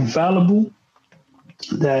is infallible,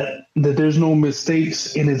 that there's no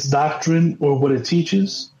mistakes in its doctrine or what it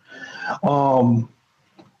teaches, and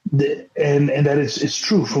that it's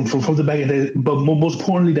true from the back end. But most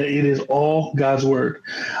importantly, that it is all God's word.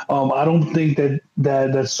 I don't think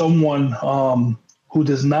that someone who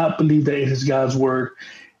does not believe that it is God's word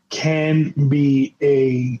can be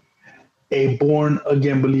a born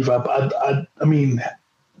again believer. I mean,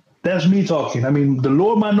 that's me talking. I mean, the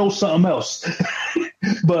Lord might know something else,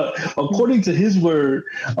 but according to His word,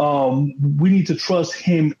 we need to trust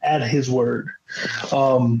Him at His word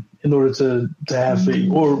in order to have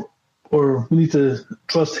faith, or we need to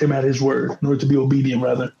trust Him at His word in order to be obedient.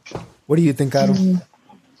 Rather, what do you think, Adam?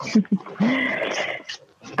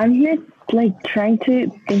 I'm here like trying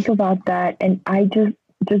to think about that, and I just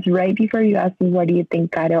right before you asked me, what do you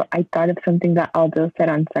think, Caro, I thought of something that Aldo said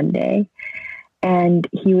on Sunday. And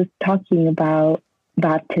he was talking about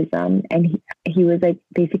baptism, and he was like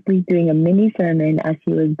basically doing a mini sermon as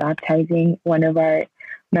he was baptizing one of our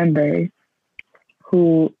members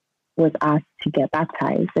who was asked to get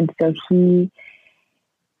baptized. And so he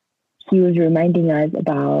was reminding us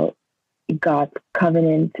about God's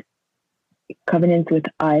covenants with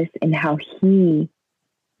us and how he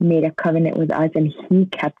made a covenant with us and he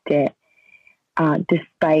kept it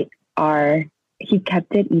he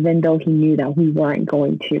kept it even though he knew that we weren't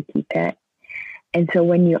going to keep it. And so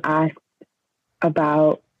when you ask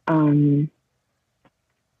about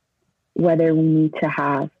whether we need to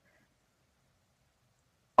have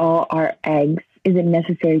all our eggs, is it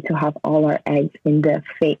necessary to have all our eggs in the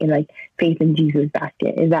faith in Jesus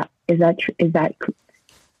basket? Is that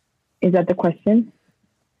the question?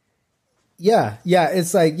 Yeah.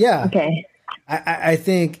 It's like, yeah. Okay. I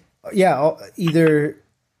think, yeah, either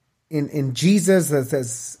in Jesus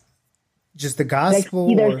that's just the gospel,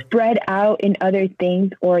 like either spread out in other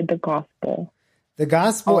things or the gospel. The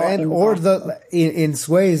gospel in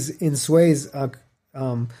Sway's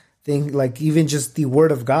thing, like even just the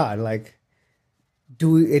word of God, like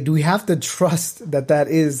do we have to trust that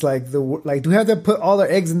is like do we have to put all our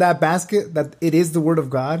eggs in that basket that it is the word of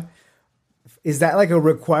God? Is that like a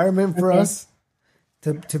requirement for us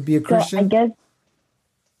to be a Christian? So I guess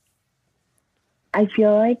I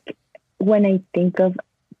feel like when I think of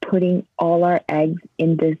putting all our eggs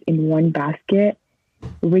in one basket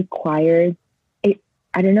requires it.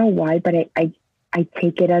 I don't know why, but I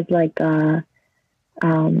take it as like a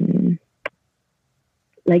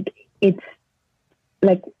like it's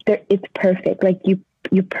perfect. Like you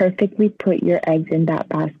perfectly put your eggs in that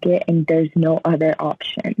basket and there's no other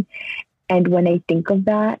option. And when I think of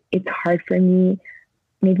that, it's hard for me,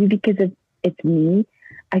 maybe because it's me.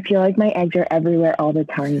 I feel like my eggs are everywhere all the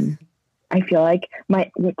time. I feel like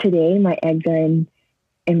today my eggs are in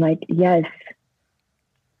like, yes,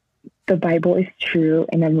 the Bible is true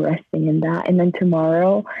and I'm resting in that. And then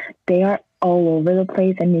tomorrow they are all over the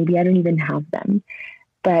place and maybe I don't even have them.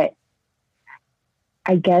 But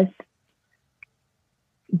I guess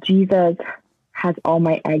Jesus has all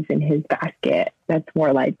my eggs in his basket. That's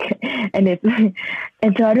more like, and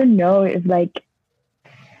so I don't know if like,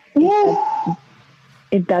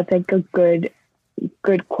 if that's like a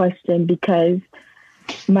good question, because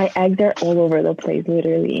my eggs are all over the place,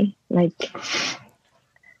 literally. Like,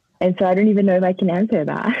 and so I don't even know if I can answer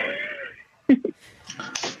that.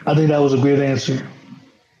 I think that was a great answer.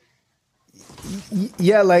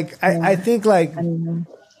 Yeah, like I think like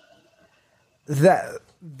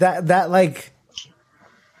that like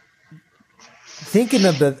thinking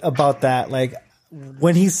about that, like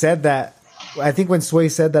when he said that, I think when Sway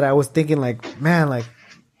said that, I was thinking like, man, like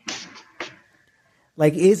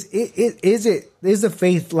is a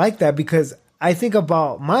faith like that? Because I think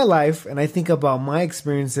about my life and I think about my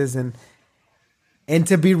experiences and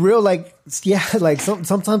to be real, like, yeah, like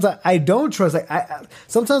sometimes I don't trust,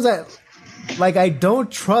 like I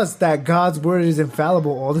don't trust that God's word is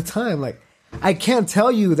infallible all the time. Like I can't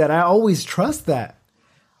tell you that I always trust that.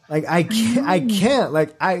 Like I can't,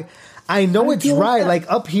 like I know it's right. Like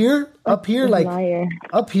up here,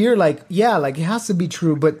 like, yeah, like it has to be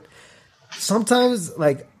true. But sometimes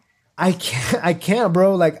like I can't,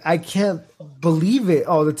 bro. Like I can't believe it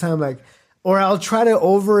all the time. Like, or I'll try to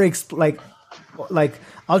like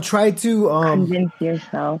I'll try to convince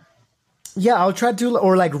yourself. Yeah, I'll try to,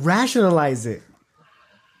 or like rationalize it.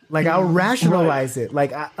 Like I'll rationalize it.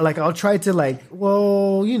 Like I'll try to like,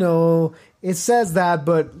 well, you know, it says that,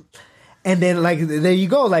 but, and then like there you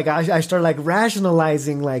go. Like I start like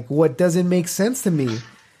rationalizing like what doesn't make sense to me.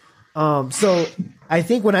 So I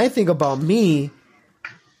think when I think about me,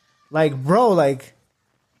 like bro, like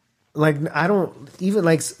I don't even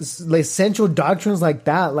like central doctrines like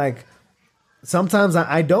that. Like sometimes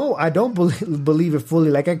I don't believe it fully.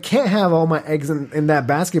 Like I can't have all my eggs in that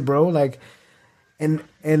basket, bro. Like, and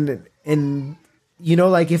you know,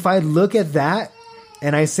 like if I look at that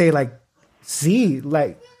and I say like, see,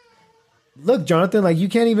 like, look, Jonathan, like you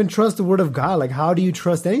can't even trust the word of God. Like, how do you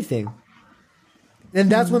trust anything? And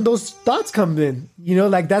that's when those thoughts come in, you know,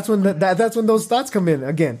 like that's when that's when those thoughts come in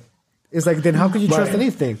again. It's like, then how could you trust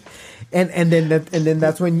anything? And then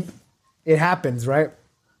that's when it happens, right?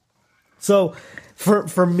 So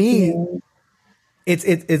for me,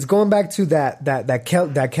 it's going back to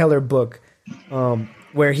that Keller book,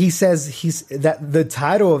 where he says that the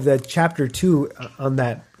title of that chapter 2 on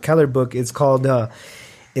that Keller book is called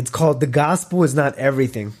 "The Gospel Is Not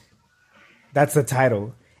Everything." That's the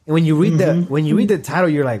title. And when you read the title,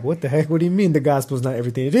 you're like, what the heck? What do you mean the gospel is not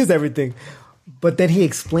everything? It is everything. But then he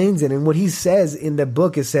explains it, and what he says in the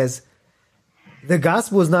book, it says the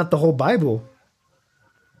gospel is not the whole Bible.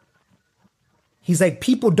 he's like,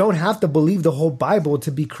 people don't have to believe the whole Bible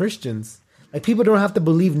to be Christians. Like, people don't have to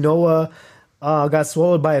believe Noah got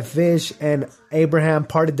swallowed by a fish and Abraham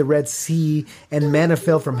parted the Red Sea and manna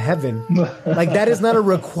fell from heaven. Like, that is not a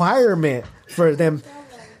requirement for them.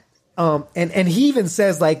 And he even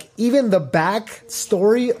says, like, even the back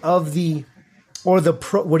story of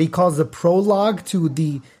what he calls the prologue to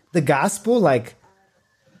the gospel, like,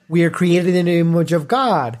 we are created in the image of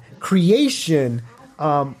God, creation,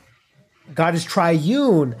 God is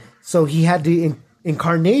triune, so he had the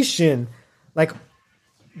incarnation, like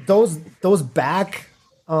those back,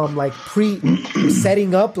 like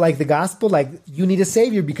setting up like the gospel, like you need a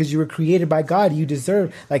savior because you were created by God. You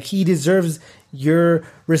deserve, like he deserves your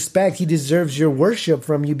respect. He deserves your worship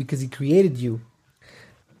from you because he created you.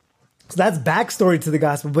 So that's backstory to the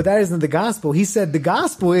gospel, but that isn't the gospel. He said the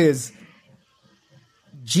gospel is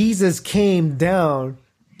Jesus came down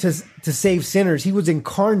to save sinners. He was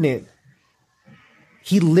incarnate.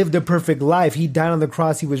 He lived a perfect life. He died on the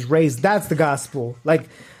cross. He was raised. That's the gospel. Like,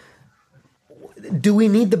 do we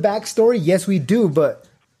need the backstory? Yes, we do. But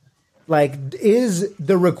like, is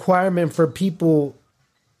the requirement for people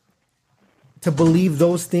to believe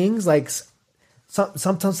those things? Like,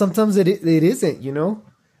 sometimes it isn't. You know.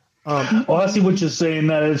 Oh, I see what you're saying.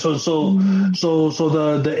 So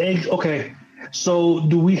the egg. Okay. So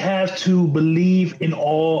do we have to believe in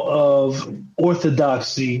all of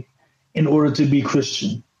orthodoxy in order to be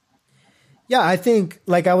Christian? Yeah, I think,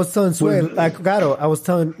 like I was telling Sway, like Gato, I was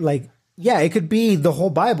telling, like, yeah, it could be the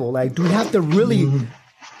whole Bible. Like, do we have to really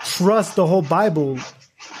trust the whole Bible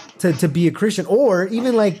to be a Christian? Or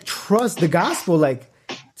even, like, trust the gospel, like,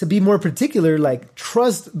 to be more particular, like,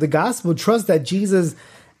 trust the gospel, trust that Jesus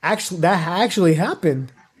actually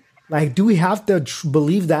happened. Like, do we have to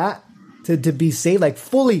believe that to be saved, like,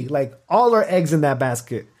 fully, like, all our eggs in that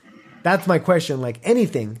basket? That's my question. Like,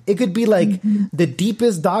 anything. It could be like the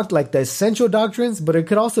deepest like the essential doctrines, but it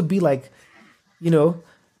could also be like, you know,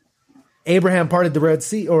 Abraham parted the Red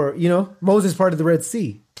Sea, or, you know, Moses parted the Red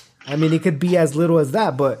Sea. I mean, it could be as little as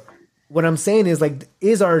that. But what I'm saying is, like,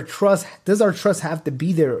 does our trust have to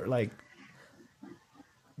be there, like,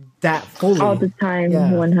 that fully all the time?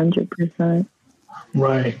 Yeah. 100%.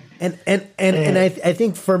 Right. And I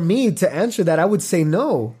think for me to answer that, I would say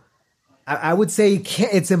no. I would say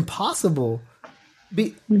it's impossible.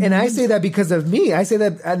 And I say that because of me. I say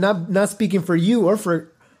that I'm not speaking for you or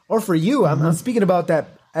for you. I'm speaking about that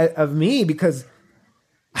of me because,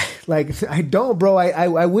 like, I don't, bro.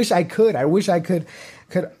 I wish I could. I wish I could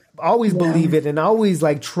always believe it and always,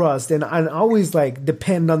 like, trust and always, like,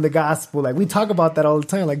 depend on the gospel. Like, we talk about that all the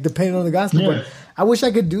time, like, depending on the gospel. But I wish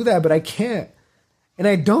I could do that, but I can't. And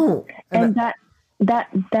I don't. And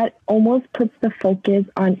that almost puts the focus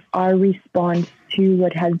on our response to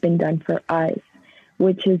what has been done for us,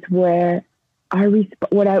 which is where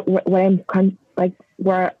what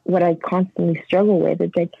I constantly struggle with.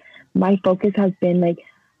 It's like my focus has been like,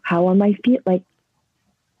 how am I feeling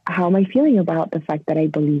about the fact that I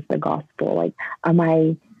believe the gospel? Like, am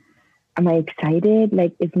I excited?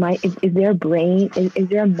 Like, is there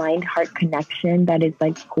a mind-heart connection that is,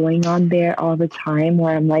 like, going on there all the time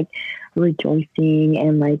where I'm, like, rejoicing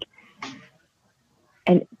and, like,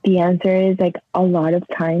 and the answer is, like, a lot of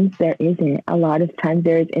times there isn't. A lot of times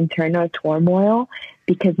there is internal turmoil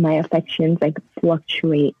because my affections, like,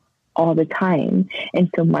 fluctuate all the time. And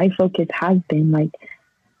so my focus has been, like,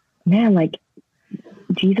 man, like,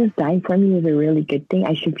 Jesus dying for me is a really good thing.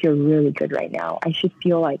 I should feel really good right now. I should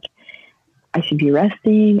feel like I should be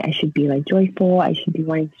resting. I should be, like, joyful. I should be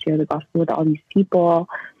wanting to share the gospel with all these people.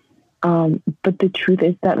 But the truth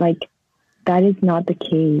is that, like, that is not the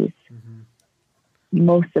case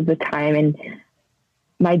most of the time. And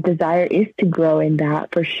my desire is to grow in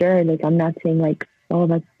that for sure. Like, I'm not saying, like, oh,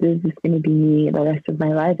 this is going to be me the rest of my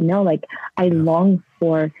life. No, like, I long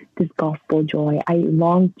for this gospel joy. I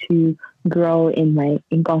long to grow in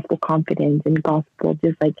gospel confidence and gospel,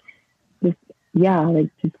 just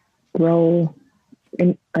grow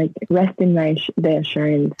and, like, rest in the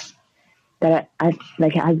assurance that I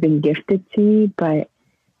like has been gifted to me. But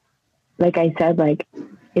like I said, like,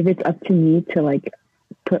 if it's up to me to, like,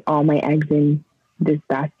 put all my eggs in this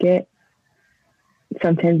basket,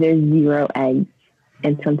 sometimes there's 0 eggs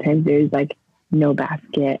and sometimes there's, like, no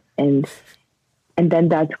basket. And then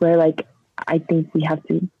that's where, like, I think we have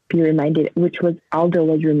to be reminded, which was Aldo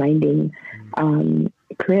was reminding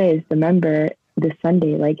Chris, the member, this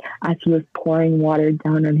Sunday, like, as he was pouring water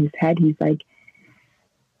down on his head, he's like,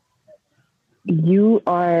 you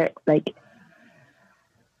are, like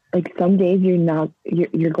some days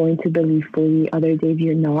you're going to believe fully, other days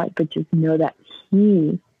you're not, but just know that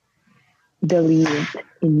he believed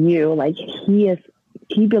in you. Like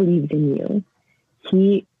he believes in you.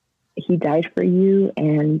 He died for you,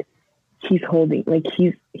 and he's holding, like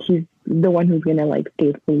he's the one who's gonna like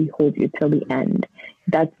faithfully hold you till the end.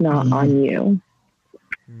 That's not on you,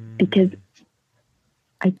 because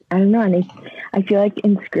I don't know, and I feel like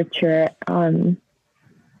in scripture,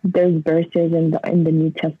 there's verses in the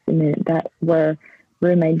New Testament that were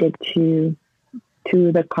reminded to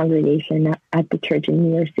the congregation at the church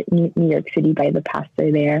in New York City by the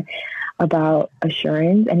pastor there about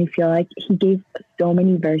assurance. And I feel like he gave so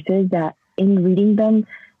many verses that in reading them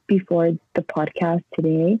before the podcast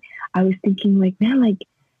today, I was thinking like, man, like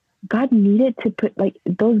God needed to put, like,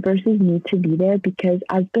 those verses need to be there, because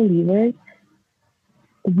as believers,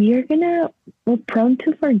 we're prone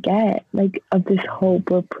to forget, like, of this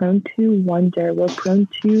hope. We're prone to wonder. We're prone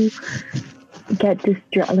to get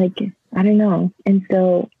distracted. Like, I don't know. And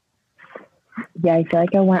so, yeah, I feel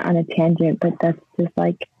like I went on a tangent, but that's just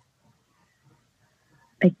like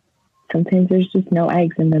sometimes there's just no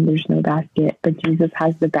eggs and then there's no basket, but Jesus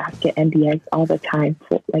has the basket and the eggs all the time.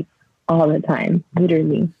 So, like, all the time,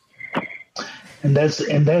 literally. And that's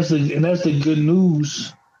the good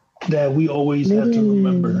news that we always have to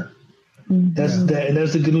remember. That's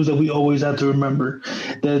the good news that we always have to remember.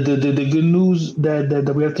 The good news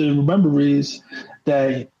that we have to remember is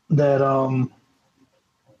that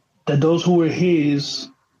those who are his,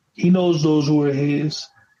 he knows those who are his,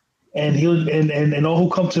 and he'll and all who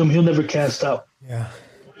come to him, he'll never cast out. Yeah.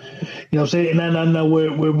 You know what I'm saying? And now where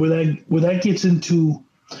that gets into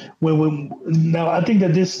when now I think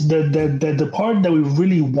that the part that we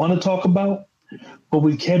really want to talk about, but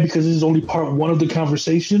we can't because this is only part one of the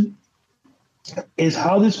conversation, is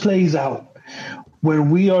how this plays out when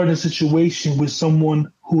we are in a situation with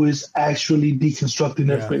someone who is actually deconstructing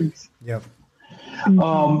their faith. Yep.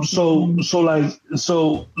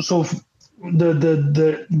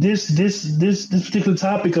 This particular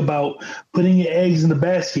topic about putting your eggs in the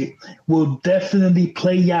basket will definitely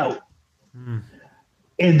play out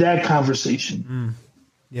in that conversation.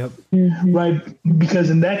 Yep. Right, because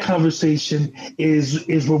in that conversation is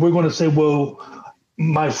where we're going to say, well,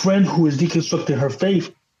 my friend who is deconstructing her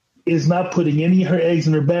faith is not putting any of her eggs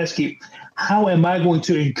in her basket. How am I going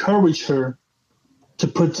to encourage her to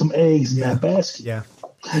put some eggs in that basket? Yeah.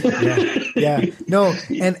 Yeah. No,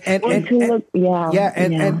 and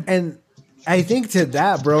I think to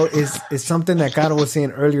that, bro, is something that God was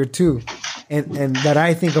saying earlier too, and that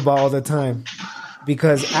I think about all the time,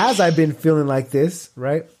 because as I've been feeling like this,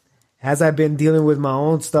 right, as I've been dealing with my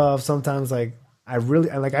own stuff, sometimes like I've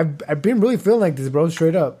been really feeling like this, bro,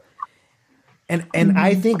 straight up. And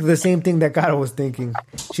I think the same thing that God was thinking.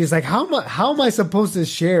 She's like, how am I supposed to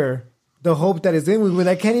share the hope that is in me when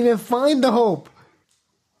I can't even find the hope?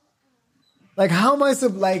 Like, how am I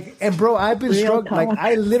and bro, I've been struggling. Like,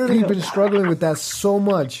 I literally been struggling with that so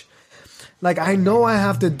much. Like, I know I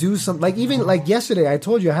have to do something. Like, even like yesterday, I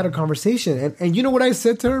told you I had a conversation, and you know what I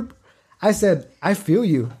said to her? I said, I feel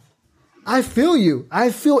you. I feel you.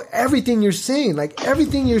 I feel everything you're saying. Like,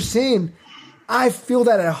 everything you're saying, I feel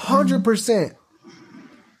that 100%.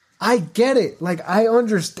 I get it. Like, I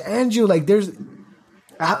understand you. Like,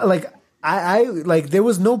 I there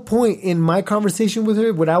was no point in my conversation with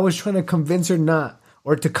her when I was trying to convince her not,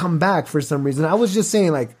 or to come back for some reason. I was just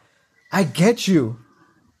saying, like, I get you.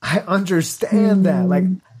 I understand that. Like,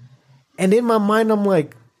 and in my mind, I'm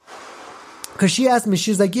like, because she asked me,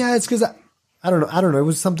 she's like, yeah, it's because I don't know. It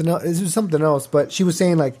was something else. But she was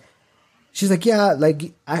saying, like, she's like, yeah,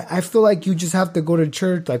 like, I feel like you just have to go to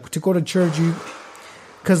church. Like, to go to church,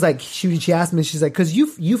 because like she asked me, she's like, because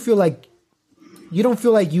you feel like, you don't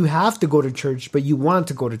feel like you have to go to church, but you want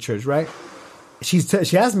to go to church, right? She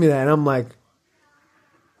asked me that, and I'm like,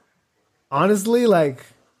 honestly, like,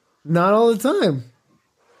 not all the time.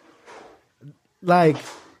 Like,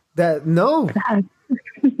 that, no.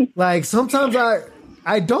 Like, sometimes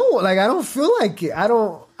I don't feel like it. I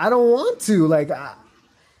don't want to. Like,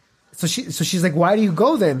 so she's like, why do you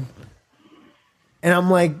go then? And I'm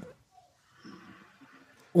like,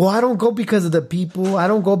 well, I don't go because of the people. I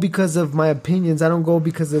don't go because of my opinions. I don't go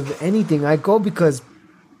because of anything. I go because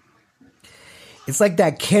it's like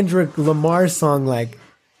that Kendrick Lamar song, like,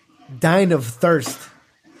 dying of thirst.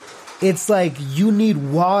 It's like you need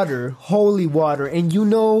water, holy water, and you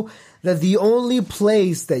know that the only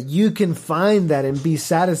place that you can find that and be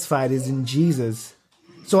satisfied is in Jesus.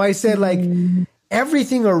 So I said, like,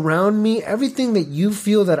 everything around me, everything that you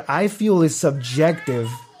feel that I feel is subjective.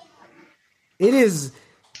 It is...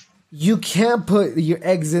 You can't put your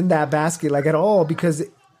eggs in that basket, like, at all, because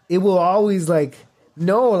it will always, like,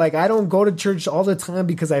 No, like I don't go to church all the time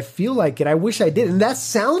because I feel like it. I wish I did. And that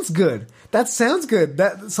sounds good. That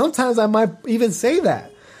sometimes I might even say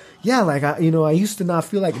that. Yeah, like I used to not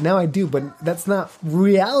feel like it. Now I do, but that's not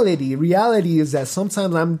reality. Reality is that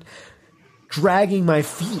sometimes I'm dragging my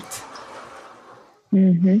feet.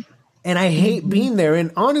 Mm-hmm. And I hate being there.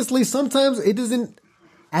 And honestly, sometimes it doesn't,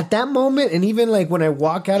 at that moment, and even like when I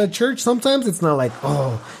walk out of church, sometimes it's not like,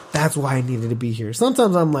 oh, that's why I needed to be here.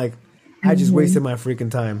 Sometimes I'm like, I just wasted my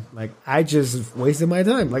freaking time. Like, I just wasted my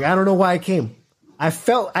time. Like, I don't know why I came. I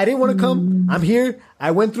didn't want to come. I'm here.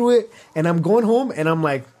 I went through it, and I'm going home, and I'm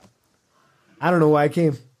like, I don't know why I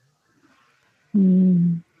came.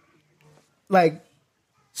 Like,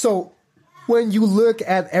 so when you look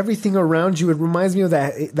at everything around you, it reminds me of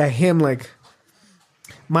that hymn, like,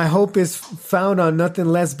 my hope is found on nothing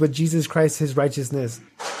less but Jesus Christ, his righteousness.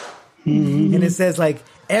 And it says, like,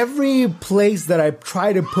 every place that I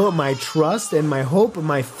try to put my trust and my hope and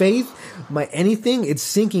my faith, my anything, it's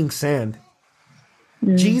sinking sand.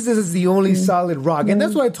 Jesus is the only solid rock. And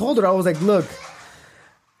that's what I told her. I was like, look,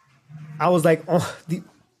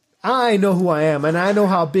 I know who I am, and I know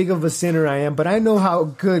how big of a sinner I am, but I know how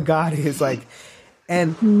good God is. Like,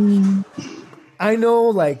 and I know,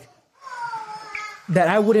 like, that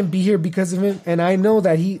I wouldn't be here because of him. And I know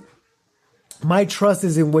that my trust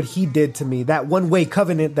is in what he did to me. That one-way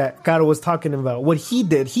covenant that God was talking about. What he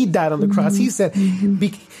did. He died on the cross. He said,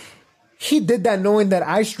 he did that knowing that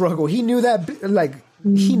I struggle. He knew that, like,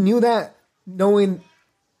 he knew that knowing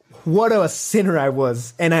what a sinner I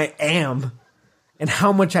was and I am, and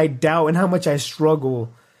how much I doubt and how much I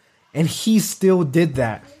struggle. And he still did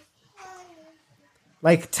that.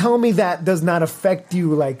 Like, tell me that does not affect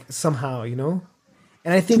you, like, somehow, you know?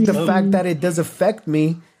 And I think the fact that it does affect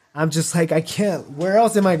me, I'm just like, I can't. Where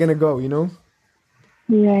else am I going to go, you know?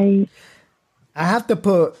 Right. I have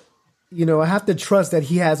to I have to trust that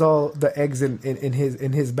he has all the eggs in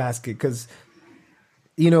his basket, because,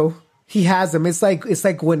 you know, he has them. It's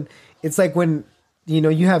like when you know,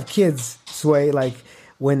 you have kids, Sway, like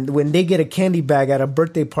when they get a candy bag at a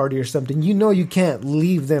birthday party or something, you know, you can't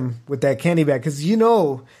leave them with that candy bag because you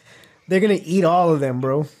know they're going to eat all of them,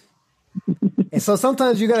 bro. And so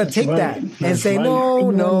sometimes you got to take that and say,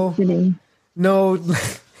 no,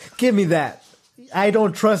 give me that. I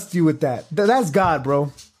don't trust you with that. That's God,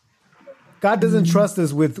 bro. God doesn't trust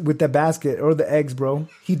us with the basket or the eggs, bro.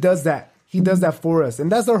 He does that. He does that for us.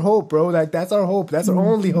 And that's our hope, bro. Like, that's our hope. That's our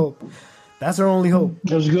only hope. That's our only hope.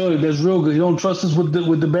 That's good. That's real good. You don't trust us with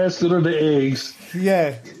the basket or the eggs.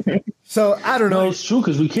 Yeah. So I don't know. No, it's true,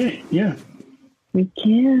 because we can't. Yeah. We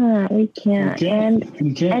can't. And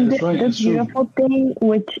the beautiful thing,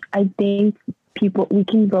 which I think we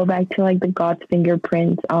can go back to, like, the God's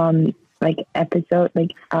fingerprints like episode,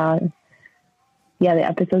 like the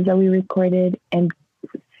episodes that we recorded, and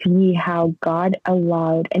see how God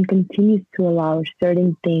allowed and continues to allow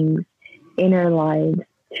certain things in our lives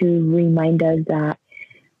to remind us that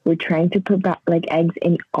we're trying to put like eggs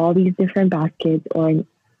in all these different baskets, or in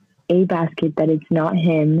a basket that it's not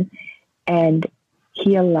him, and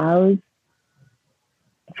he allows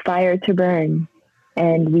fire to burn,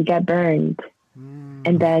 and we get burned,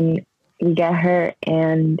 and then we get hurt,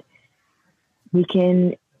 and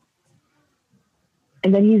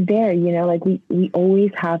and then he's there, you know, like we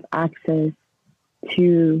always have access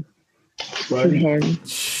to him.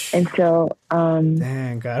 And so,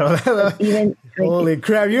 dang, God, even, like, holy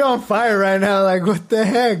crap, you're on fire right now. Like, what the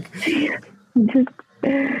heck?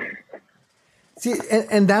 See,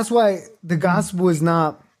 and that's why the gospel is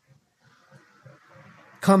not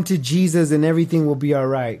come to Jesus and everything will be all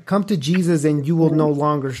right. Come to Jesus and you will no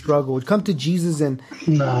longer struggle. Come to Jesus and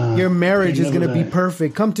your marriage is going to be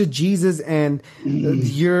perfect. Come to Jesus and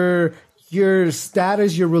your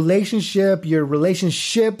status, your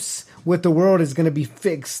relationships with the world is going to be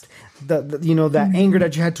fixed. That anger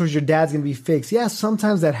that you had towards your dad's going to be fixed. Yeah,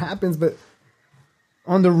 sometimes that happens, but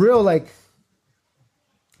on the real, like,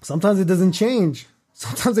 sometimes it doesn't change.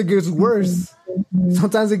 Sometimes it gets worse.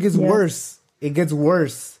 Sometimes it gets worse. It gets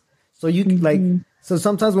worse. So so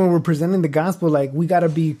sometimes when we're presenting the gospel, like, we got to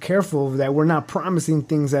be careful that we're not promising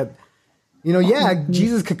things that,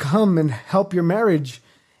 Jesus could come and help your marriage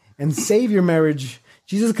and save your marriage.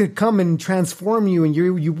 Jesus could come and transform you, and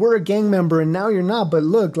you were a gang member and now you're not. But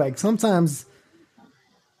look, like, sometimes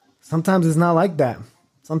it's not like that.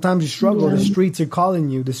 Sometimes you struggle. The streets are calling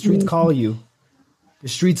you. The streets call you. The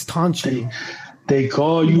streets taunt you. They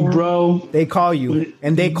call you, bro. They call you,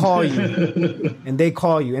 and they call you, and they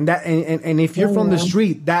call you, and if you're from the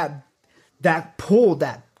street, that pull,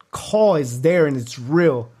 that call is there, and it's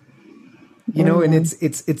real. you know, and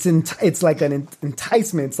it's like an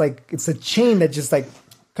enticement. It's like it's a chain that just like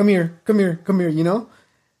come here, you know.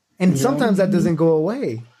 And sometimes that doesn't go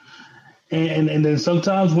away. And then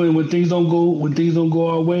sometimes when things don't go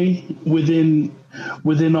our way within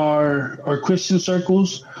our Christian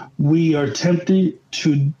circles, we are tempted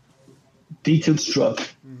to deconstruct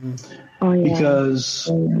because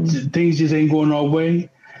things just ain't going our way,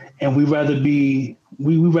 and we rather be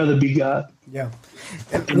God. Yeah,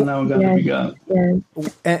 and now we gotta be God. Yeah.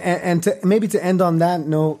 And to end on that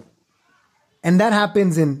note, and that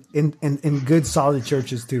happens in good solid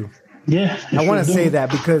churches too. Yeah, I want to say that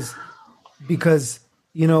because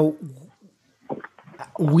you know,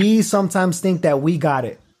 we sometimes think that we got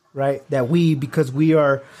it right, that because we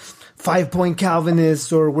are 5-point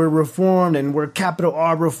Calvinists or we're Reformed and we're capital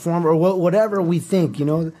R Reformed or whatever we think, you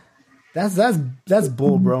know, that's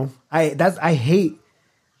bull, bro. I hate.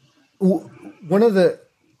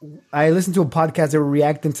 I listened to a podcast. They were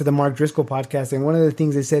reacting to the Mark Driscoll podcast, and one of the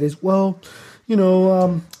things they said is, well, you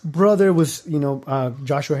know, brother was, you know,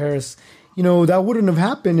 Joshua Harris, you know, that wouldn't have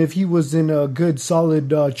happened if he was in a good, solid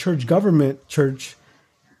church government church.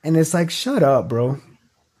 And it's like, shut up, bro.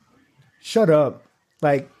 Shut up.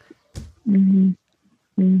 Like,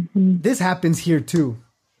 this happens here too.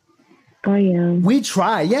 Oh, yeah. We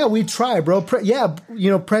try. Yeah, we try, bro.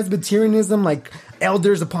 You know, Presbyterianism, like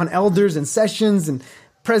elders upon elders and sessions and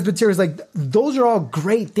Presbyterians, like those are all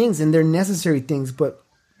great things and they're necessary things. But,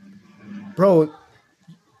 bro,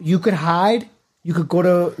 you could hide. You could go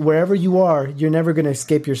to wherever you are. You're never going to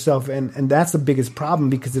escape yourself. And that's the biggest problem,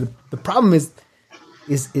 because the problem is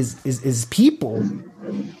people.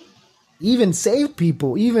 Even saved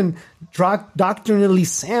people, even doctrinally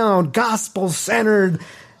sound, gospel-centered.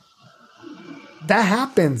 That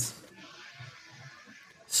happens.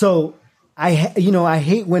 So I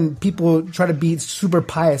hate when people try to be super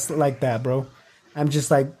pious like that, bro. I'm just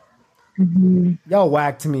like, y'all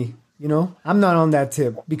whack to me, you know? I'm not on that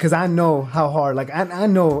tip because I know how hard, like, I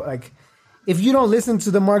know, like, if you don't listen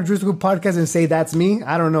to the Mark Driscoll podcast and say that's me,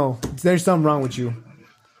 I don't know. There's something wrong with you.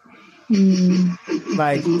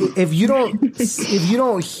 Like, if you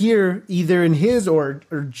don't hear either in his or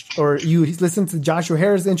you listen to Joshua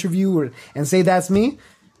Harris interview and say that's me,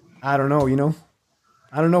 I don't know, you know,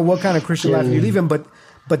 I don't know what kind of Christian life you're living, but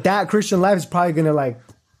that Christian life is probably gonna like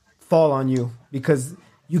fall on you because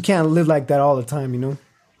you can't live like that all the time, you know.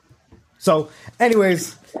 So,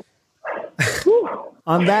 anyways,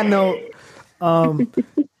 on that note,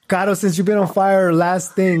 Caro, since you've been on fire,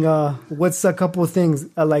 last thing, what's a couple of things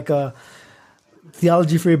like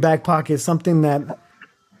theology for your back pocket? Something that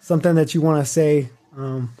you want to say,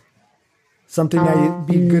 something that would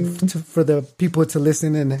be good for the people to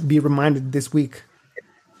listen and be reminded this week.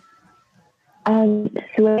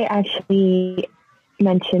 Sway actually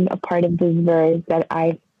mentioned a part of this verse that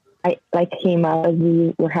I like came up as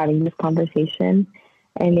we were having this conversation,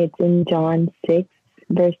 and it's in John 6,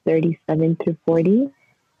 verse 37 through 40.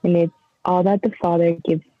 And it's all that the Father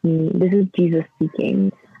gives me. This is Jesus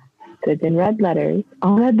speaking. So it's in red letters.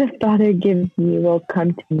 All that the Father gives me will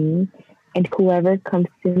come to me, and whoever comes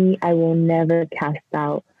to me, I will never cast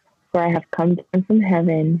out. For I have come down from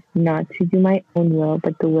heaven, not to do my own will,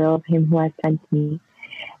 but the will of him who has sent me.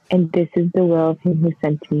 And this is the will of him who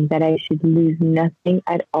sent me, that I should lose nothing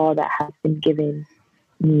at all that has been given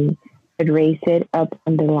me, but raise it up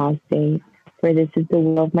on the last day. For this is the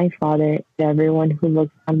will of my Father, that everyone who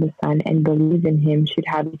looks on the Son and believes in him should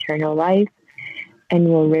have eternal life, and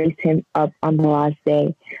will raise him up on the last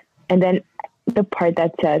day. And then the part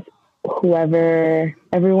that says,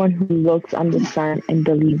 everyone who looks on the Son and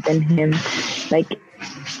believes in him, like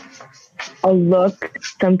a look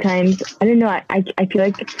sometimes, I don't know, I feel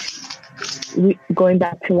like going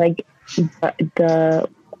back to like the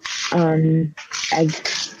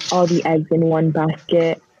eggs, all the eggs in one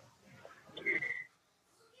basket,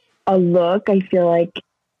 a look, I feel like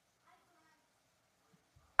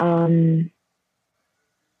we're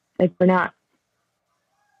not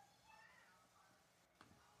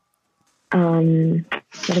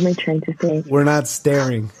what am I trying to say? We're not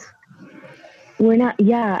staring. We're not,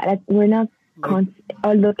 we're not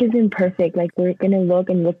our look is imperfect. Like, we're gonna look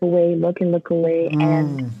and look away,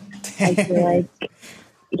 and I feel like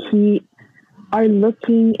our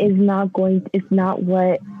looking is not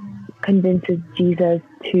what convinces Jesus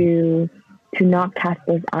to not cast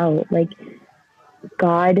us out. Like,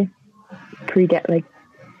 God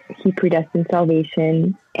he predestined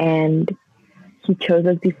salvation, and he chose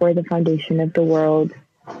us before the foundation of the world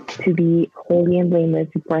to be holy and blameless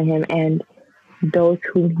before him, and those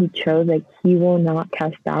whom he chose, like, he will not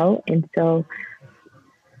cast out. And so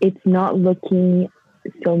it's not looking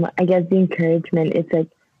so much. I guess the encouragement is like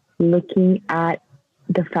looking at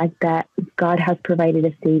the fact that God has provided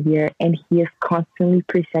a savior, and He is constantly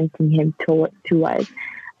presenting him to us.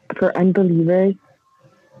 For unbelievers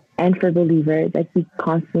and for believers, like we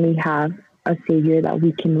constantly have a savior that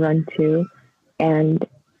we can run to, and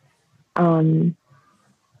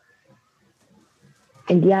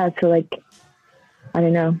yeah, so like, I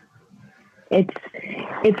don't know. It's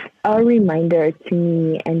a reminder to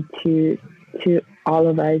me and to all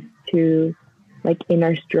of us to, like, in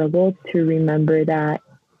our struggle, to remember that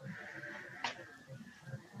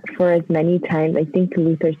for as many times, I think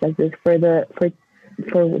Luther says this, for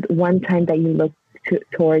one time that you look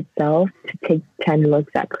towards self, to take 10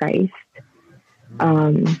 looks at Christ.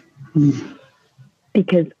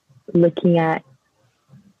 Because looking at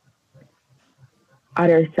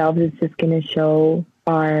ourselves is just going to show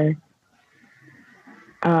our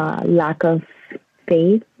lack of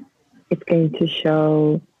faith. It's going to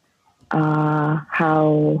show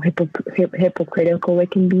how hypocritical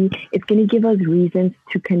it can be. It's going to give us reasons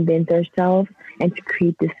to convince ourselves and to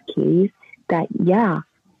create this case that, yeah,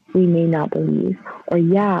 we may not believe, or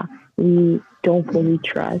yeah, we don't fully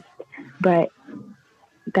trust, but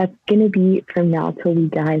that's going to be from now till we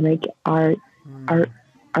die. Like our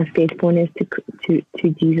faithfulness to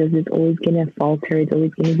Jesus is always going to falter. It's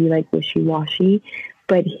always going to be like wishy-washy,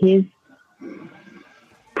 but His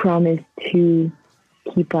promise to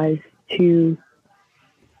keep us, to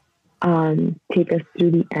take us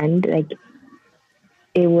through the end, like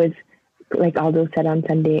it was, like Aldo said on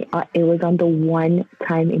Sunday, it was on the one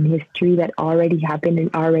time in history that already happened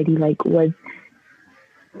and already like was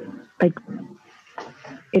like,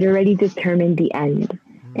 it already determined the end.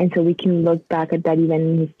 And so we can look back at that event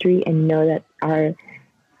in history and know that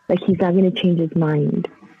He's not going to change His mind.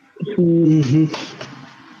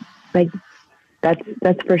 Like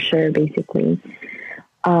that's for sure, basically.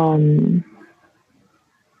 Yeah.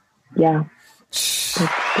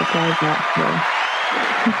 That's all I got here.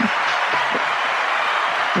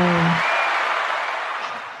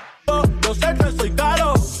 Yo sé que soy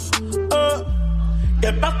caro,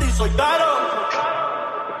 que para ti soy caro.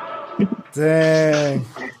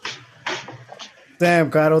 Damn,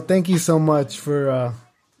 Caro, thank you so much for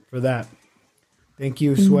that. Thank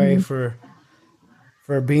you, Sway, for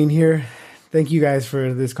being here. Thank you guys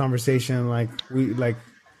for this conversation. I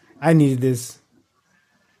needed this.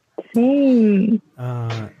 Same.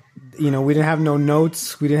 We didn't have no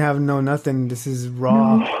notes. We didn't have no nothing. This is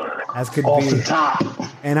raw as could Off be. the top.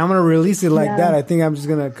 And I'm gonna release it like that. I think I'm just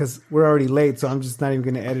gonna, because we're already late, so I'm just not even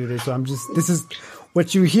gonna edit it. So this is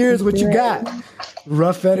what you hear is what you got.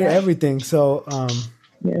 Rough edit, everything. So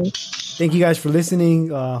thank you guys for listening.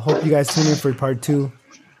 Hope you guys tune in for part 2.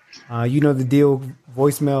 You know the deal.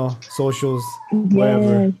 Voicemail, socials,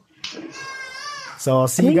 whatever. So I'll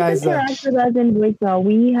see you guys. Interact with us in voicemail.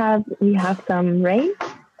 We have some, right?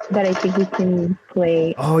 That I think we can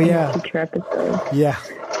play. Oh yeah, future episodes. Yeah.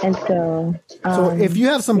 And so if you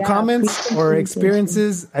have some comments or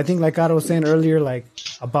experiences, I think like Otto was saying earlier, like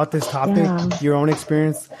about this topic, your own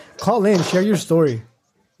experience, call in, share your story.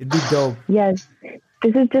 It'd be dope. Yes.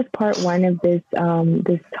 This is just part 1 of this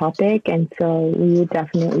topic, and so we would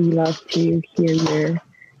definitely love to hear your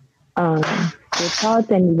thoughts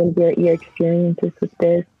and even your experiences with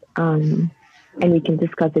this, and we can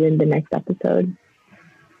discuss it in the next episode.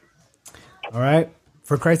 All right.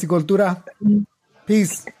 For Christ y Cultura,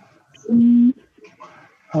 peace.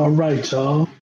 All right, y'all.